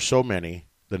although there were so many,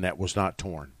 the net was not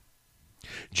torn.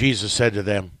 Jesus said to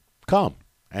them, Come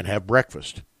and have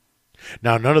breakfast.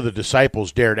 Now none of the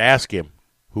disciples dared ask him,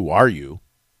 Who are you?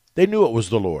 They knew it was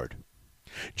the Lord.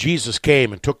 Jesus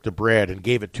came and took the bread and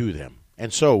gave it to them,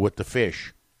 and so with the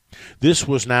fish. This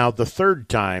was now the 3rd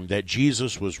time that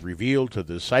Jesus was revealed to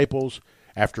the disciples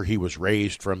after he was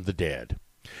raised from the dead.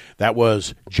 That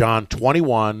was John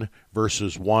 21,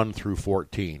 verses 1 through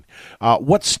 14.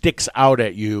 What sticks out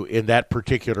at you in that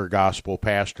particular gospel,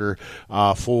 Pastor,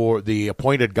 for the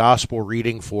appointed gospel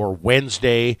reading for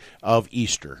Wednesday of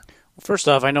Easter? First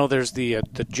off, I know there's the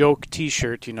joke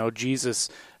T-shirt. Jesus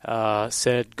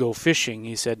said go fishing.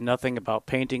 He said nothing about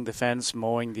painting the fence,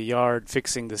 mowing the yard,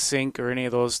 fixing the sink, or any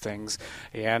of those things.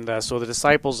 And so the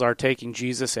disciples are taking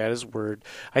Jesus at his word.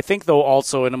 I think, though,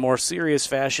 also in a more serious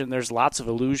fashion, there's lots of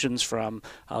allusions from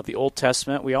the Old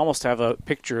Testament. We almost have a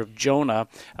picture of Jonah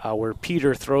where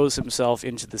Peter throws himself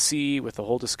into the sea with a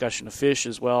whole discussion of fish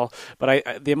as well.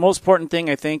 But the most important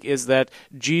thing, I think, is that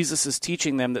Jesus is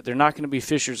teaching them that they're not going to be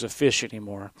fishers of fish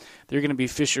anymore. They're going to be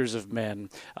fishers of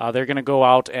men. They're going to go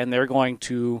out and they're going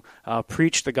to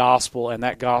preach the gospel, and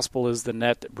that gospel is the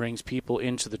net that brings people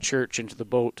into the church, into the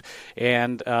boat.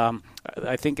 And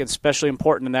I think especially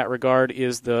important in that regard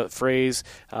is the phrase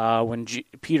when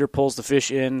Peter pulls the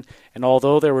fish in, and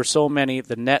although there were so many,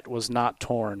 the net was not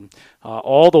torn.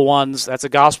 All the ones, that's a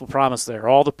gospel promise there,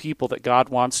 all the people that God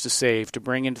wants to save, to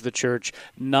bring into the church,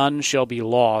 none shall be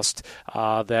lost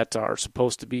that are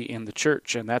supposed to be in the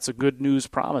church. And that's a good news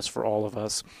promise for all of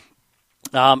us.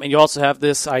 And you also have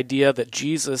this idea that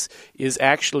Jesus is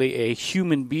actually a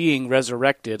human being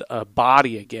resurrected, a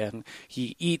body again.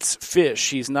 He eats fish.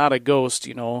 He's not a ghost.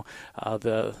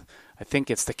 I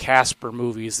think it's the Casper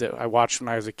movies that I watched when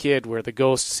I was a kid, where the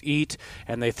ghosts eat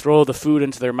and they throw the food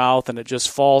into their mouth and it just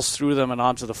falls through them and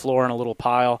onto the floor in a little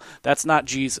pile. That's not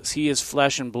Jesus. He is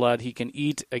flesh and blood. He can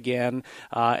eat again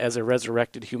as a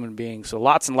resurrected human being. So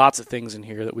lots and lots of things in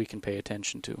here that we can pay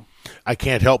attention to. I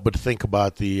can't help but think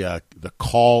about the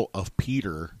call of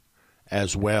Peter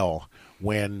as well,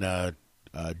 when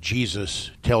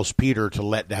Jesus tells Peter to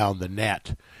let down the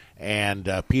net. And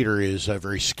Peter is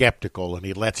very skeptical, and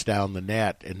he lets down the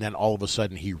net, and then all of a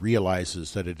sudden he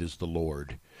realizes that it is the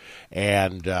Lord,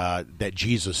 and that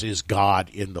Jesus is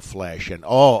God in the flesh. And,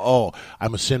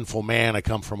 I'm a sinful man. I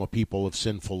come from a people of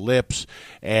sinful lips.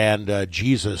 And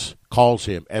Jesus calls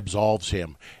him, absolves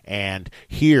him. And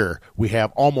here we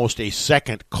have almost a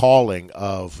second calling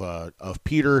of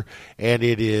Peter, and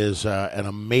it is an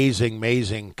amazing,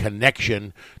 amazing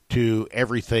connection to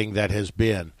everything that has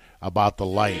been about the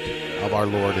light of our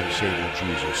Lord and Savior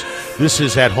Jesus. This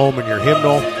is At Home in Your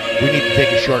Hymnal. We need to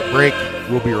take a short break.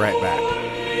 We'll be right back.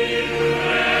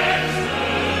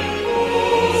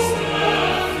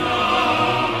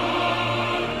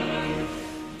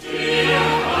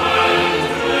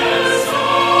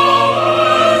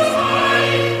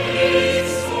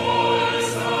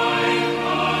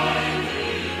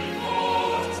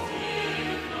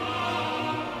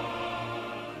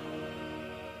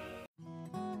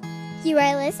 You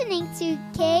are listening to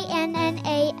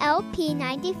KNNA-LP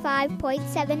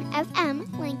 95.7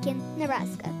 FM, Lincoln,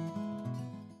 Nebraska.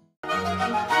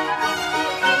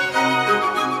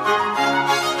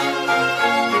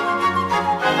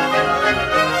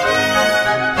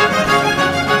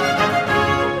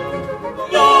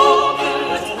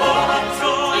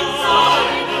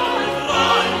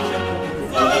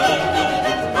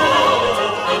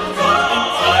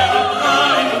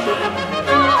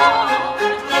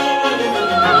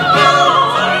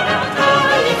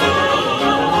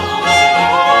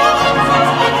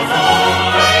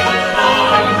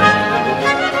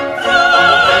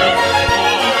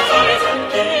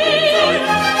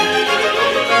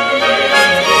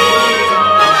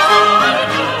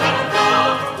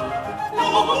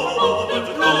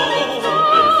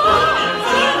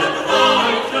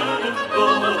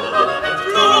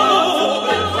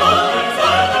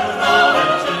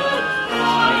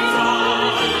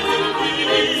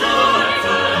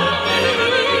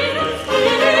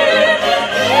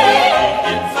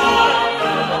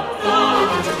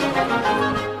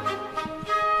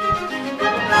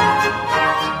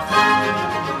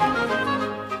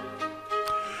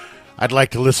 I'd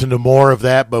like to listen to more of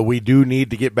that, but we do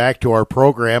need to get back to our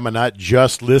program and not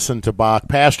just listen to Bach.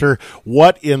 Pastor,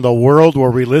 what in the world were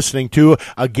we listening to?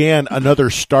 Again, another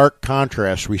stark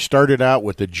contrast. We started out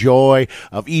with the joy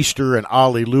of Easter and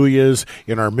Alleluias.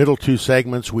 In our middle two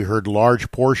segments, we heard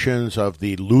large portions of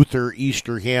the Luther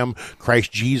Easter hymn,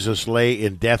 Christ Jesus Lay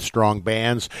in Death Strong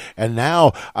Bands. And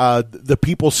now the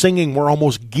people singing were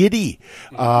almost giddy.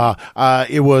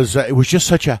 It was just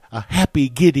such a happy,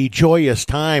 giddy, joyous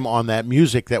time on that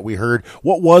music that we heard.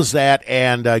 What was that?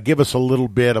 And give us a little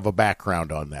bit of a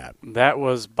background on that. That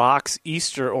was Bach's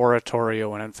Easter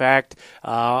Oratorio. And in fact,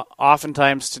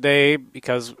 oftentimes today,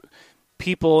 because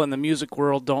people in the music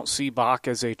world don't see Bach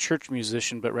as a church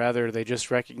musician, but rather they just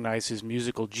recognize his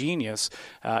musical genius.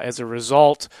 As a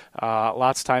result,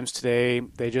 lots of times today,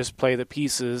 they just play the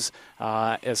pieces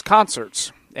as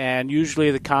concerts. And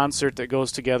usually the concert that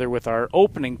goes together with our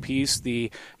opening piece,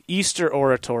 the Easter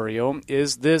Oratorio,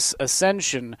 is this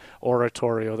Ascension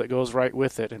Oratorio that goes right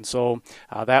with it. And so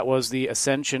that was the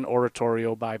Ascension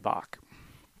Oratorio by Bach.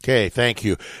 Okay, thank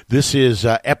you. This is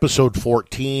episode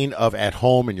 14 of At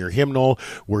Home in Your Hymnal.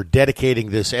 We're dedicating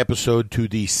this episode to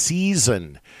the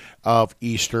season of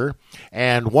Easter.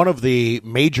 And one of the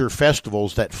major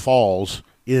festivals that falls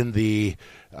in the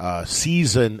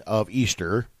season of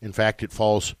Easter, in fact, it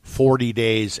falls 40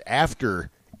 days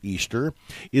after Easter,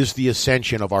 is the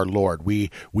Ascension of our Lord. We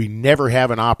never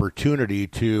have an opportunity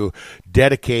to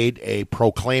dedicate a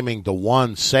Proclaiming the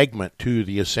One segment to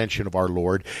the Ascension of our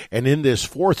Lord. And in this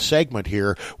fourth segment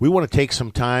here, we want to take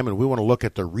some time and we want to look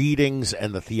at the readings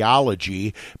and the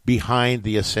theology behind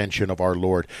the Ascension of our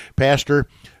Lord. Pastor,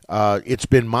 it's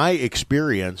been my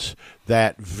experience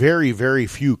that very, very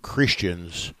few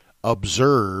Christians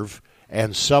observe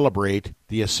and celebrate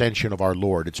the Ascension of our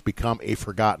Lord. It's become a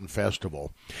forgotten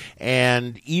festival.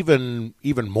 And even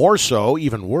more so,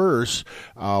 even worse,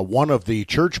 one of the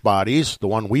church bodies, the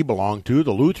one we belong to,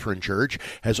 the Lutheran Church,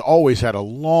 has always had a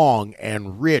long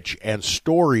and rich and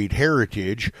storied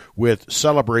heritage with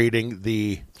celebrating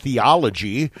the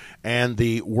theology and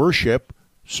the worship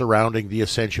surrounding the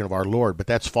Ascension of our Lord, but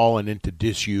that's fallen into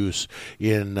disuse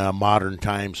in modern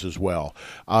times as well.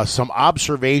 Some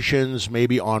observations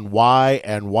maybe on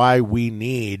why we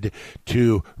need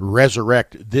to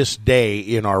resurrect this day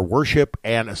in our worship,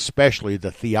 and especially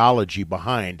the theology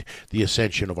behind the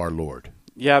Ascension of our Lord.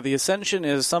 Yeah, the Ascension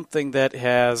is something that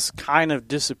has kind of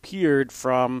disappeared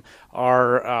from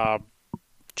our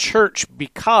church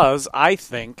because I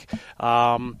think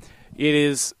it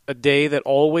is a day that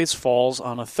always falls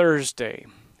on a Thursday,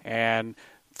 and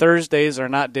Thursdays are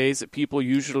not days that people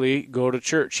usually go to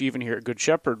church. Even here at Good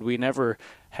Shepherd, we never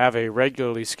have a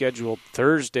regularly scheduled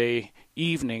Thursday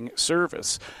evening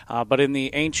service. But in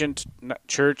the ancient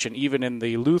church and even in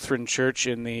the Lutheran church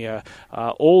in the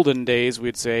olden days,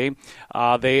 we'd say,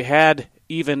 they had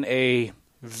even a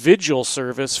vigil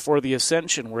service for the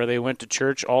Ascension where they went to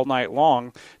church all night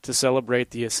long to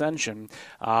celebrate the Ascension.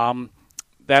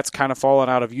 That's kind of fallen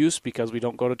out of use because we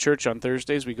don't go to church on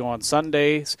Thursdays. We go on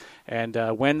Sundays, and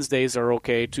Wednesdays are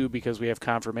okay too because we have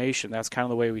confirmation. That's kind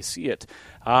of the way we see it.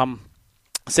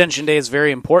 Ascension Day is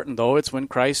very important, though. It's when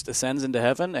Christ ascends into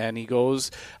heaven, and he goes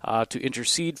to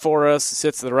intercede for us,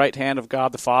 sits at the right hand of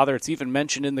God the Father. It's even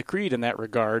mentioned in the Creed in that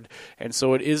regard, and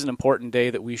so it is an important day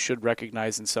that we should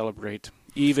recognize and celebrate,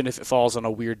 even if it falls on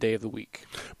a weird day of the week.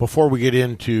 Before we get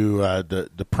into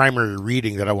the primary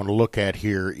reading that I want to look at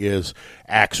here is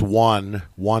Acts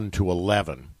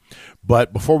 1:1-11.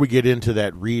 But before we get into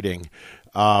that reading,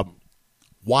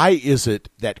 Why is it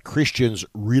that Christians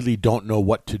really don't know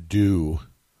what to do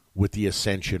with the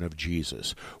ascension of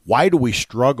Jesus? Why do we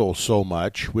struggle so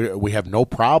much? We have no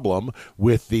problem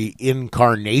with the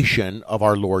incarnation of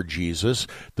our Lord Jesus,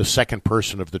 the second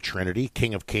person of the Trinity,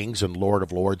 King of Kings and Lord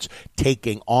of Lords,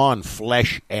 taking on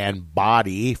flesh and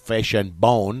body, flesh and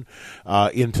bone,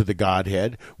 into the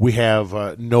Godhead. We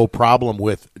have no problem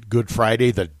with Good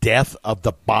Friday, the death of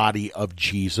the body of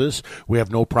Jesus. We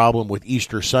have no problem with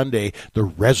Easter Sunday, the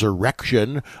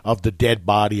resurrection of the dead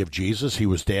body of Jesus. He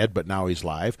was dead, but now he's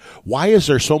alive. Why is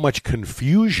there so much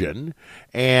confusion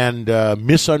and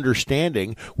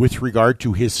misunderstanding with regard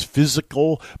to his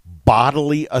physical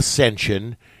bodily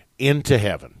ascension into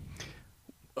heaven?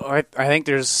 I think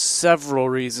there's several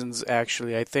reasons,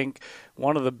 actually. I think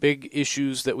one of the big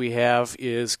issues that we have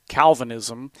is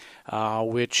Calvinism,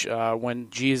 which when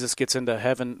Jesus gets into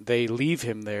heaven, they leave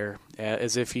him there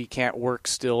as if he can't work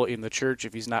still in the church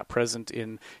if he's not present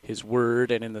in his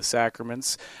word and in the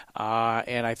sacraments.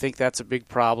 And I think that's a big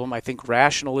problem. I think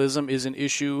rationalism is an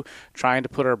issue, trying to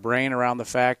put our brain around the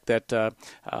fact that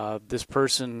this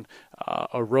person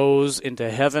arose into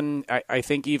heaven. I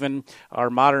think even our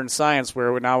modern science,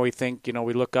 where now we think,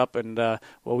 we look up and,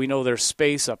 we know there's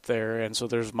space up there, and so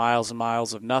there's miles and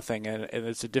miles of nothing, and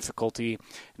it's a difficulty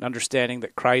in understanding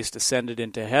that Christ ascended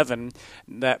into heaven.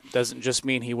 That doesn't just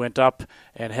mean he went up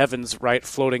and heaven's right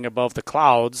floating above the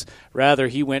clouds. Rather,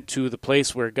 he went to the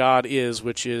place where God is,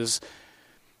 which is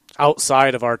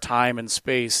outside of our time and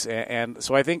space. And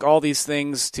so I think all these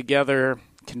things together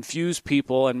confuse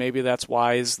people, and maybe that's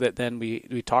wise that then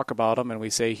we talk about them and we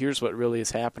say, here's what really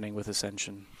is happening with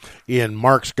ascension. In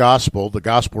Mark's Gospel, the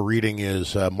Gospel reading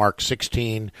is Mark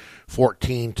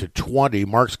 16:14-20.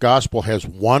 Mark's Gospel has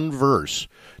one verse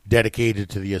dedicated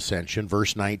to the ascension,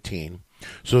 verse 19.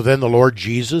 So then the Lord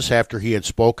Jesus, after he had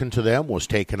spoken to them, was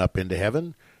taken up into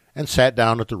heaven and sat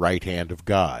down at the right hand of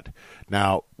God.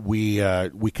 Now, we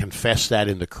confess that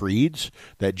in the creeds,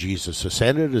 that Jesus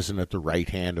ascended is at the right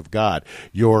hand of God.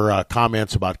 Your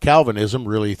comments about Calvinism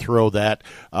really throw that,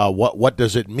 what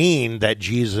does it mean that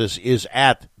Jesus is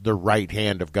at the right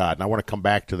hand of God? And I want to come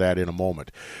back to that in a moment.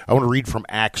 I want to read from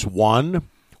Acts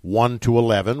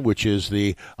 1:1-11, which is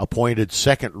the appointed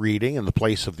second reading in the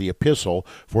place of the epistle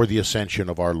for the ascension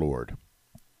of our Lord.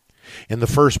 In the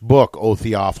first book, O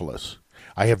Theophilus,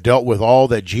 I have dealt with all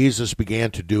that Jesus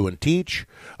began to do and teach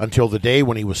until the day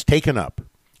when he was taken up,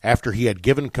 after he had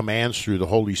given commands through the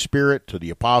Holy Spirit to the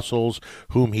apostles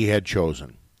whom he had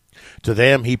chosen. To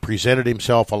them he presented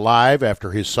himself alive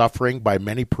after his suffering by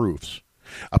many proofs,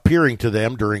 appearing to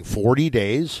them during 40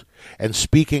 days and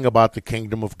speaking about the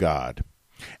kingdom of God.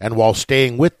 And while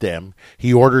staying with them,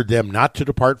 he ordered them not to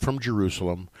depart from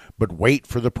Jerusalem, but wait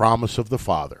for the promise of the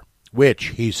Father,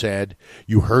 which, he said,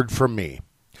 you heard from me.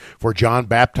 For John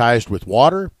baptized with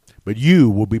water, but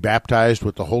you will be baptized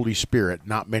with the Holy Spirit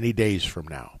not many days from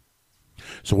now.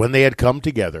 So when they had come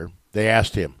together, they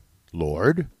asked him,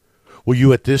 Lord, will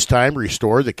you at this time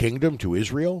restore the kingdom to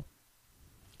Israel?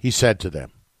 He said to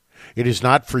them, it is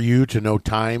not for you to know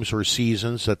times or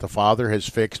seasons that the Father has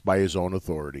fixed by his own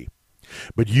authority.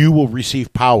 But you will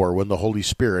receive power when the Holy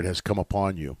Spirit has come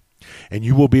upon you, and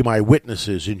you will be my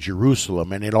witnesses in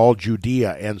Jerusalem and in all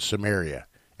Judea and Samaria,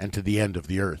 and to the end of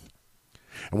the earth.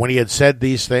 And when he had said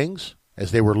these things,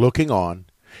 as they were looking on,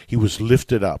 he was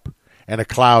lifted up, and a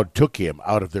cloud took him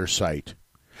out of their sight.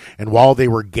 And while they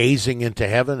were gazing into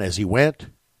heaven as he went,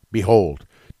 behold,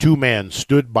 2 men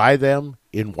stood by them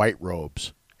in white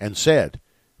robes, and said,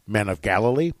 Men of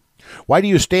Galilee, why do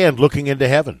you stand looking into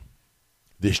heaven?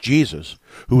 This Jesus,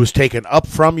 who was taken up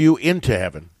from you into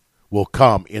heaven, will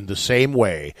come in the same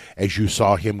way as you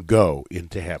saw him go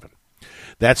into heaven.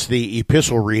 That's the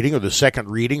epistle reading, or the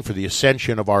second reading for the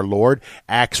ascension of our Lord,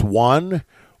 Acts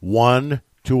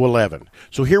 1:1-11.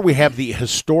 So here we have the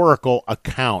historical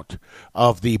account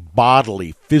of the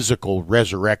bodily, physical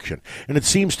resurrection. And it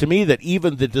seems to me that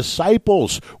even the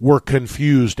disciples were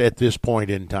confused at this point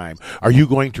in time. Are you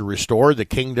going to restore the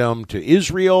kingdom to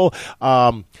Israel?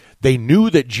 They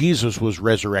knew that Jesus was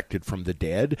resurrected from the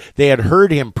dead. They had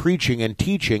heard him preaching and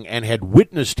teaching and had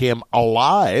witnessed him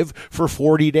alive for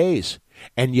 40 days.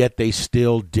 And yet they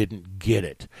still didn't get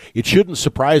it. It shouldn't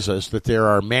surprise us that there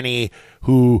are many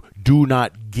who do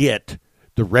not get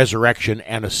the resurrection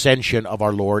and ascension of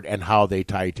our Lord and how they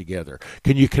tie together.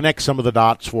 Can you connect some of the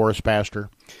dots for us,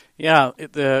 Pastor? Yeah,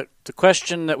 the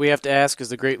question that we have to ask is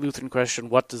the great Lutheran question,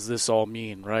 what does this all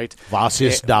mean, right? Was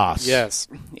ist das? Yes.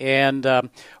 And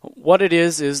what it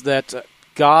is that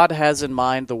God has in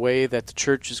mind the way that the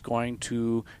church is going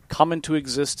to come into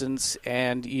existence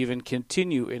and even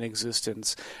continue in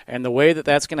existence. And the way that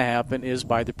that's going to happen is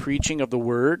by the preaching of the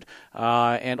Word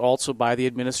and also by the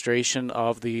administration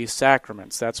of the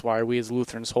sacraments. That's why we as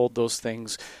Lutherans hold those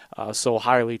things so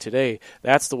highly today.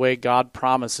 That's the way God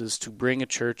promises to bring a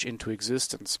church into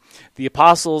existence. The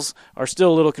apostles are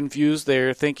still a little confused.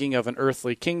 They're thinking of an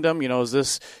earthly kingdom. Is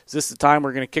this the time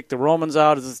we're going to kick the Romans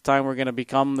out? Is this the time we're going to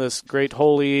become this great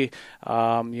holy,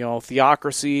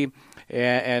 theocracy?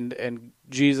 And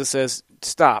Jesus says,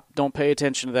 stop. Don't pay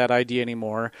attention to that idea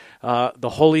anymore. The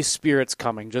Holy Spirit's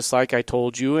coming, just like I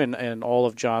told you in all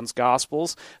of John's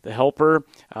Gospels. The Helper,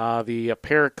 the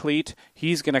Paraclete,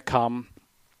 he's going to come.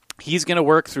 He's going to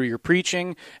work through your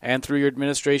preaching and through your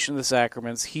administration of the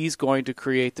sacraments. He's going to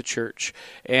create the church.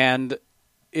 And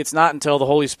it's not until the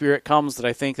Holy Spirit comes that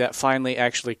I think that finally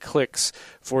actually clicks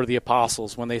for the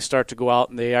apostles when they start to go out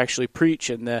and they actually preach,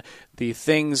 and the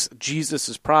things Jesus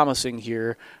is promising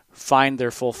here find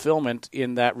their fulfillment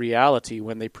in that reality.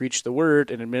 When they preach the Word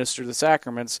and administer the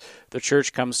sacraments, the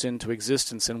church comes into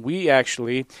existence. And we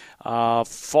actually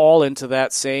fall into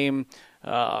that same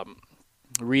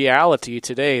reality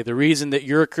today. The reason that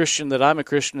you're a Christian, that I'm a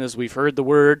Christian, is we've heard the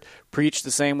Word preached the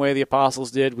same way the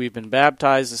apostles did. We've been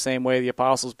baptized the same way the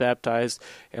apostles baptized,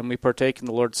 and we partake in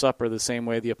the Lord's Supper the same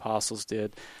way the apostles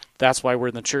did. That's why we're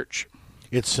in the church.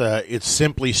 It's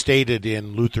simply stated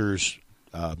in Luther's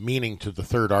meaning to the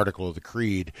third article of the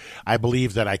Creed. I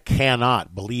believe that I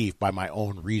cannot believe by my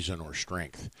own reason or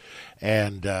strength.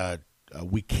 And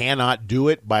we cannot do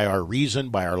it by our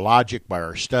reason, by our logic, by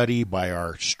our study, by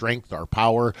our strength, our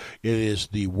power. It is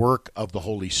the work of the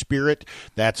Holy Spirit.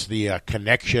 That's the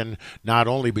connection not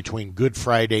only between Good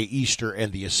Friday, Easter,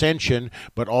 and the Ascension,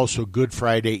 but also Good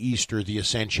Friday, Easter, the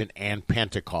Ascension, and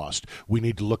Pentecost. We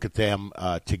need to look at them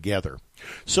together.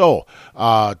 So,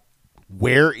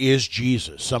 where is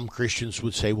Jesus? Some Christians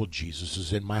would say, well, Jesus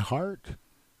is in my heart.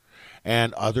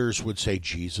 And others would say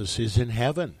Jesus is in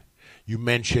heaven. You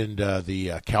mentioned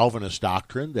the Calvinist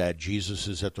doctrine that Jesus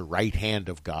is at the right hand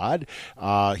of God.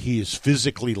 He is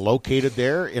physically located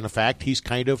there. In fact, he's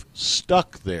kind of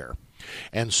stuck there.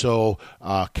 And so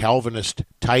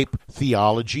Calvinist-type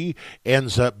theology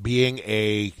ends up being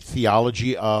a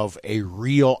theology of a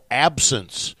real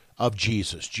absence of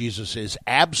Jesus. Jesus is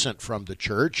absent from the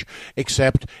church,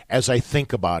 except as I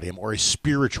think about him, or a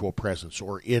spiritual presence,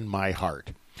 or in my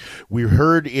heart. We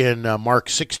heard in Mark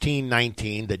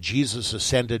 16:19 that Jesus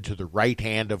ascended to the right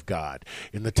hand of God.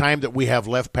 In the time that we have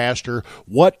left, Pastor,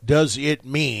 what does it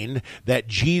mean that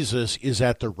Jesus is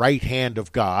at the right hand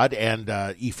of God? And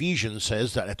Ephesians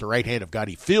says that at the right hand of God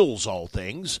he fills all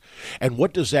things. And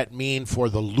what does that mean for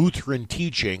the Lutheran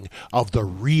teaching of the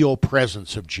real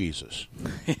presence of Jesus?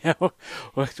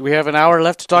 Do we have an hour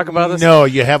left to talk about this? No,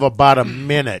 you have about a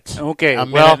minute. Okay. A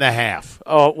minute and a half.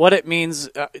 What it means,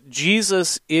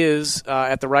 Jesus is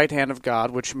at the right hand of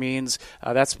God, which means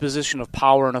that's a position of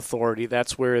power and authority.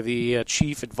 That's where the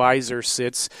chief advisor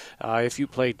sits. If you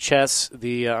play chess,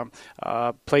 the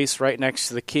place right next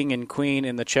to the king and queen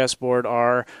in the chessboard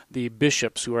are the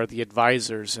bishops, who are the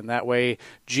advisors. And that way,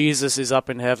 Jesus is up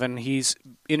in heaven. He's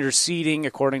interceding,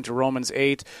 according to Romans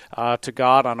 8, to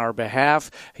God on our behalf.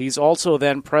 He's also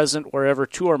then present wherever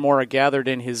two or more are gathered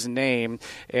in his name.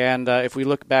 And if we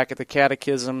look back at the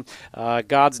Catechism,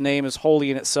 God's name is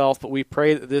holy in itself, but we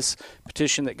pray that this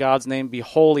petition that God's name be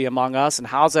holy among us. And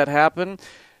how's that happen?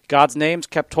 God's name's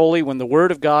kept holy when the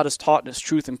Word of God is taught in its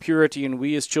truth and purity, and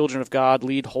we as children of God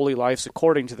lead holy lives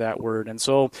according to that Word. And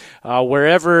so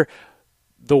wherever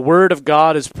the Word of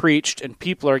God is preached and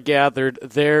people are gathered,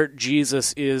 there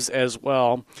Jesus is as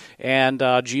well. And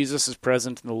Jesus is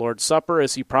present in the Lord's Supper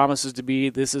as he promises to be.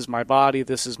 This is my body,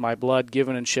 this is my blood,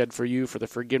 given and shed for you for the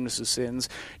forgiveness of sins.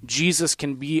 Jesus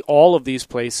can be all of these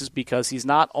places because he's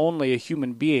not only a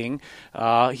human being,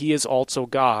 he is also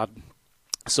God.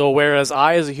 So whereas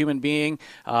I, as a human being,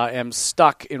 am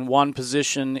stuck in one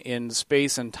position in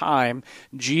space and time,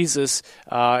 Jesus,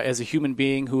 as a human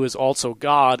being who is also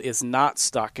God, is not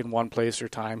stuck in one place or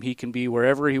time. He can be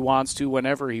wherever he wants to,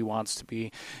 whenever he wants to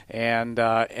be, and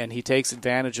he takes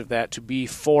advantage of that to be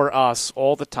for us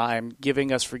all the time,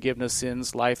 giving us forgiveness,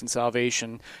 sins, life, and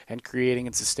salvation, and creating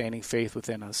and sustaining faith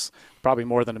within us. Probably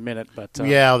more than a minute, but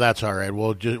yeah, that's all right.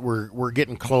 Well, we're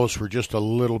getting close. We're just a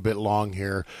little bit long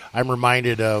here. I'm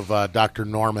reminded of Dr.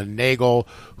 Norman Nagel,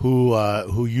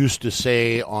 who used to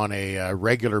say on a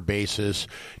regular basis,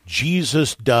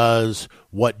 Jesus does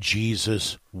what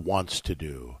Jesus wants to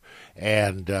do,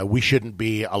 and we shouldn't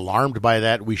be alarmed by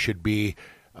that. We should be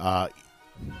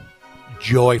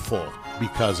joyful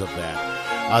because of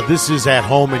that. This is At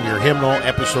Home in Your Hymnal,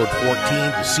 episode 14,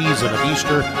 the season of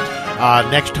Easter.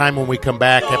 Next time when we come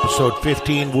back, episode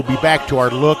 15, we'll be back to our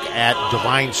look at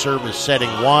Divine Service Setting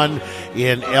 1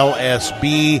 in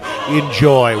LSB.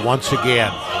 Enjoy, once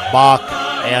again, Bach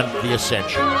and the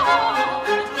Ascension.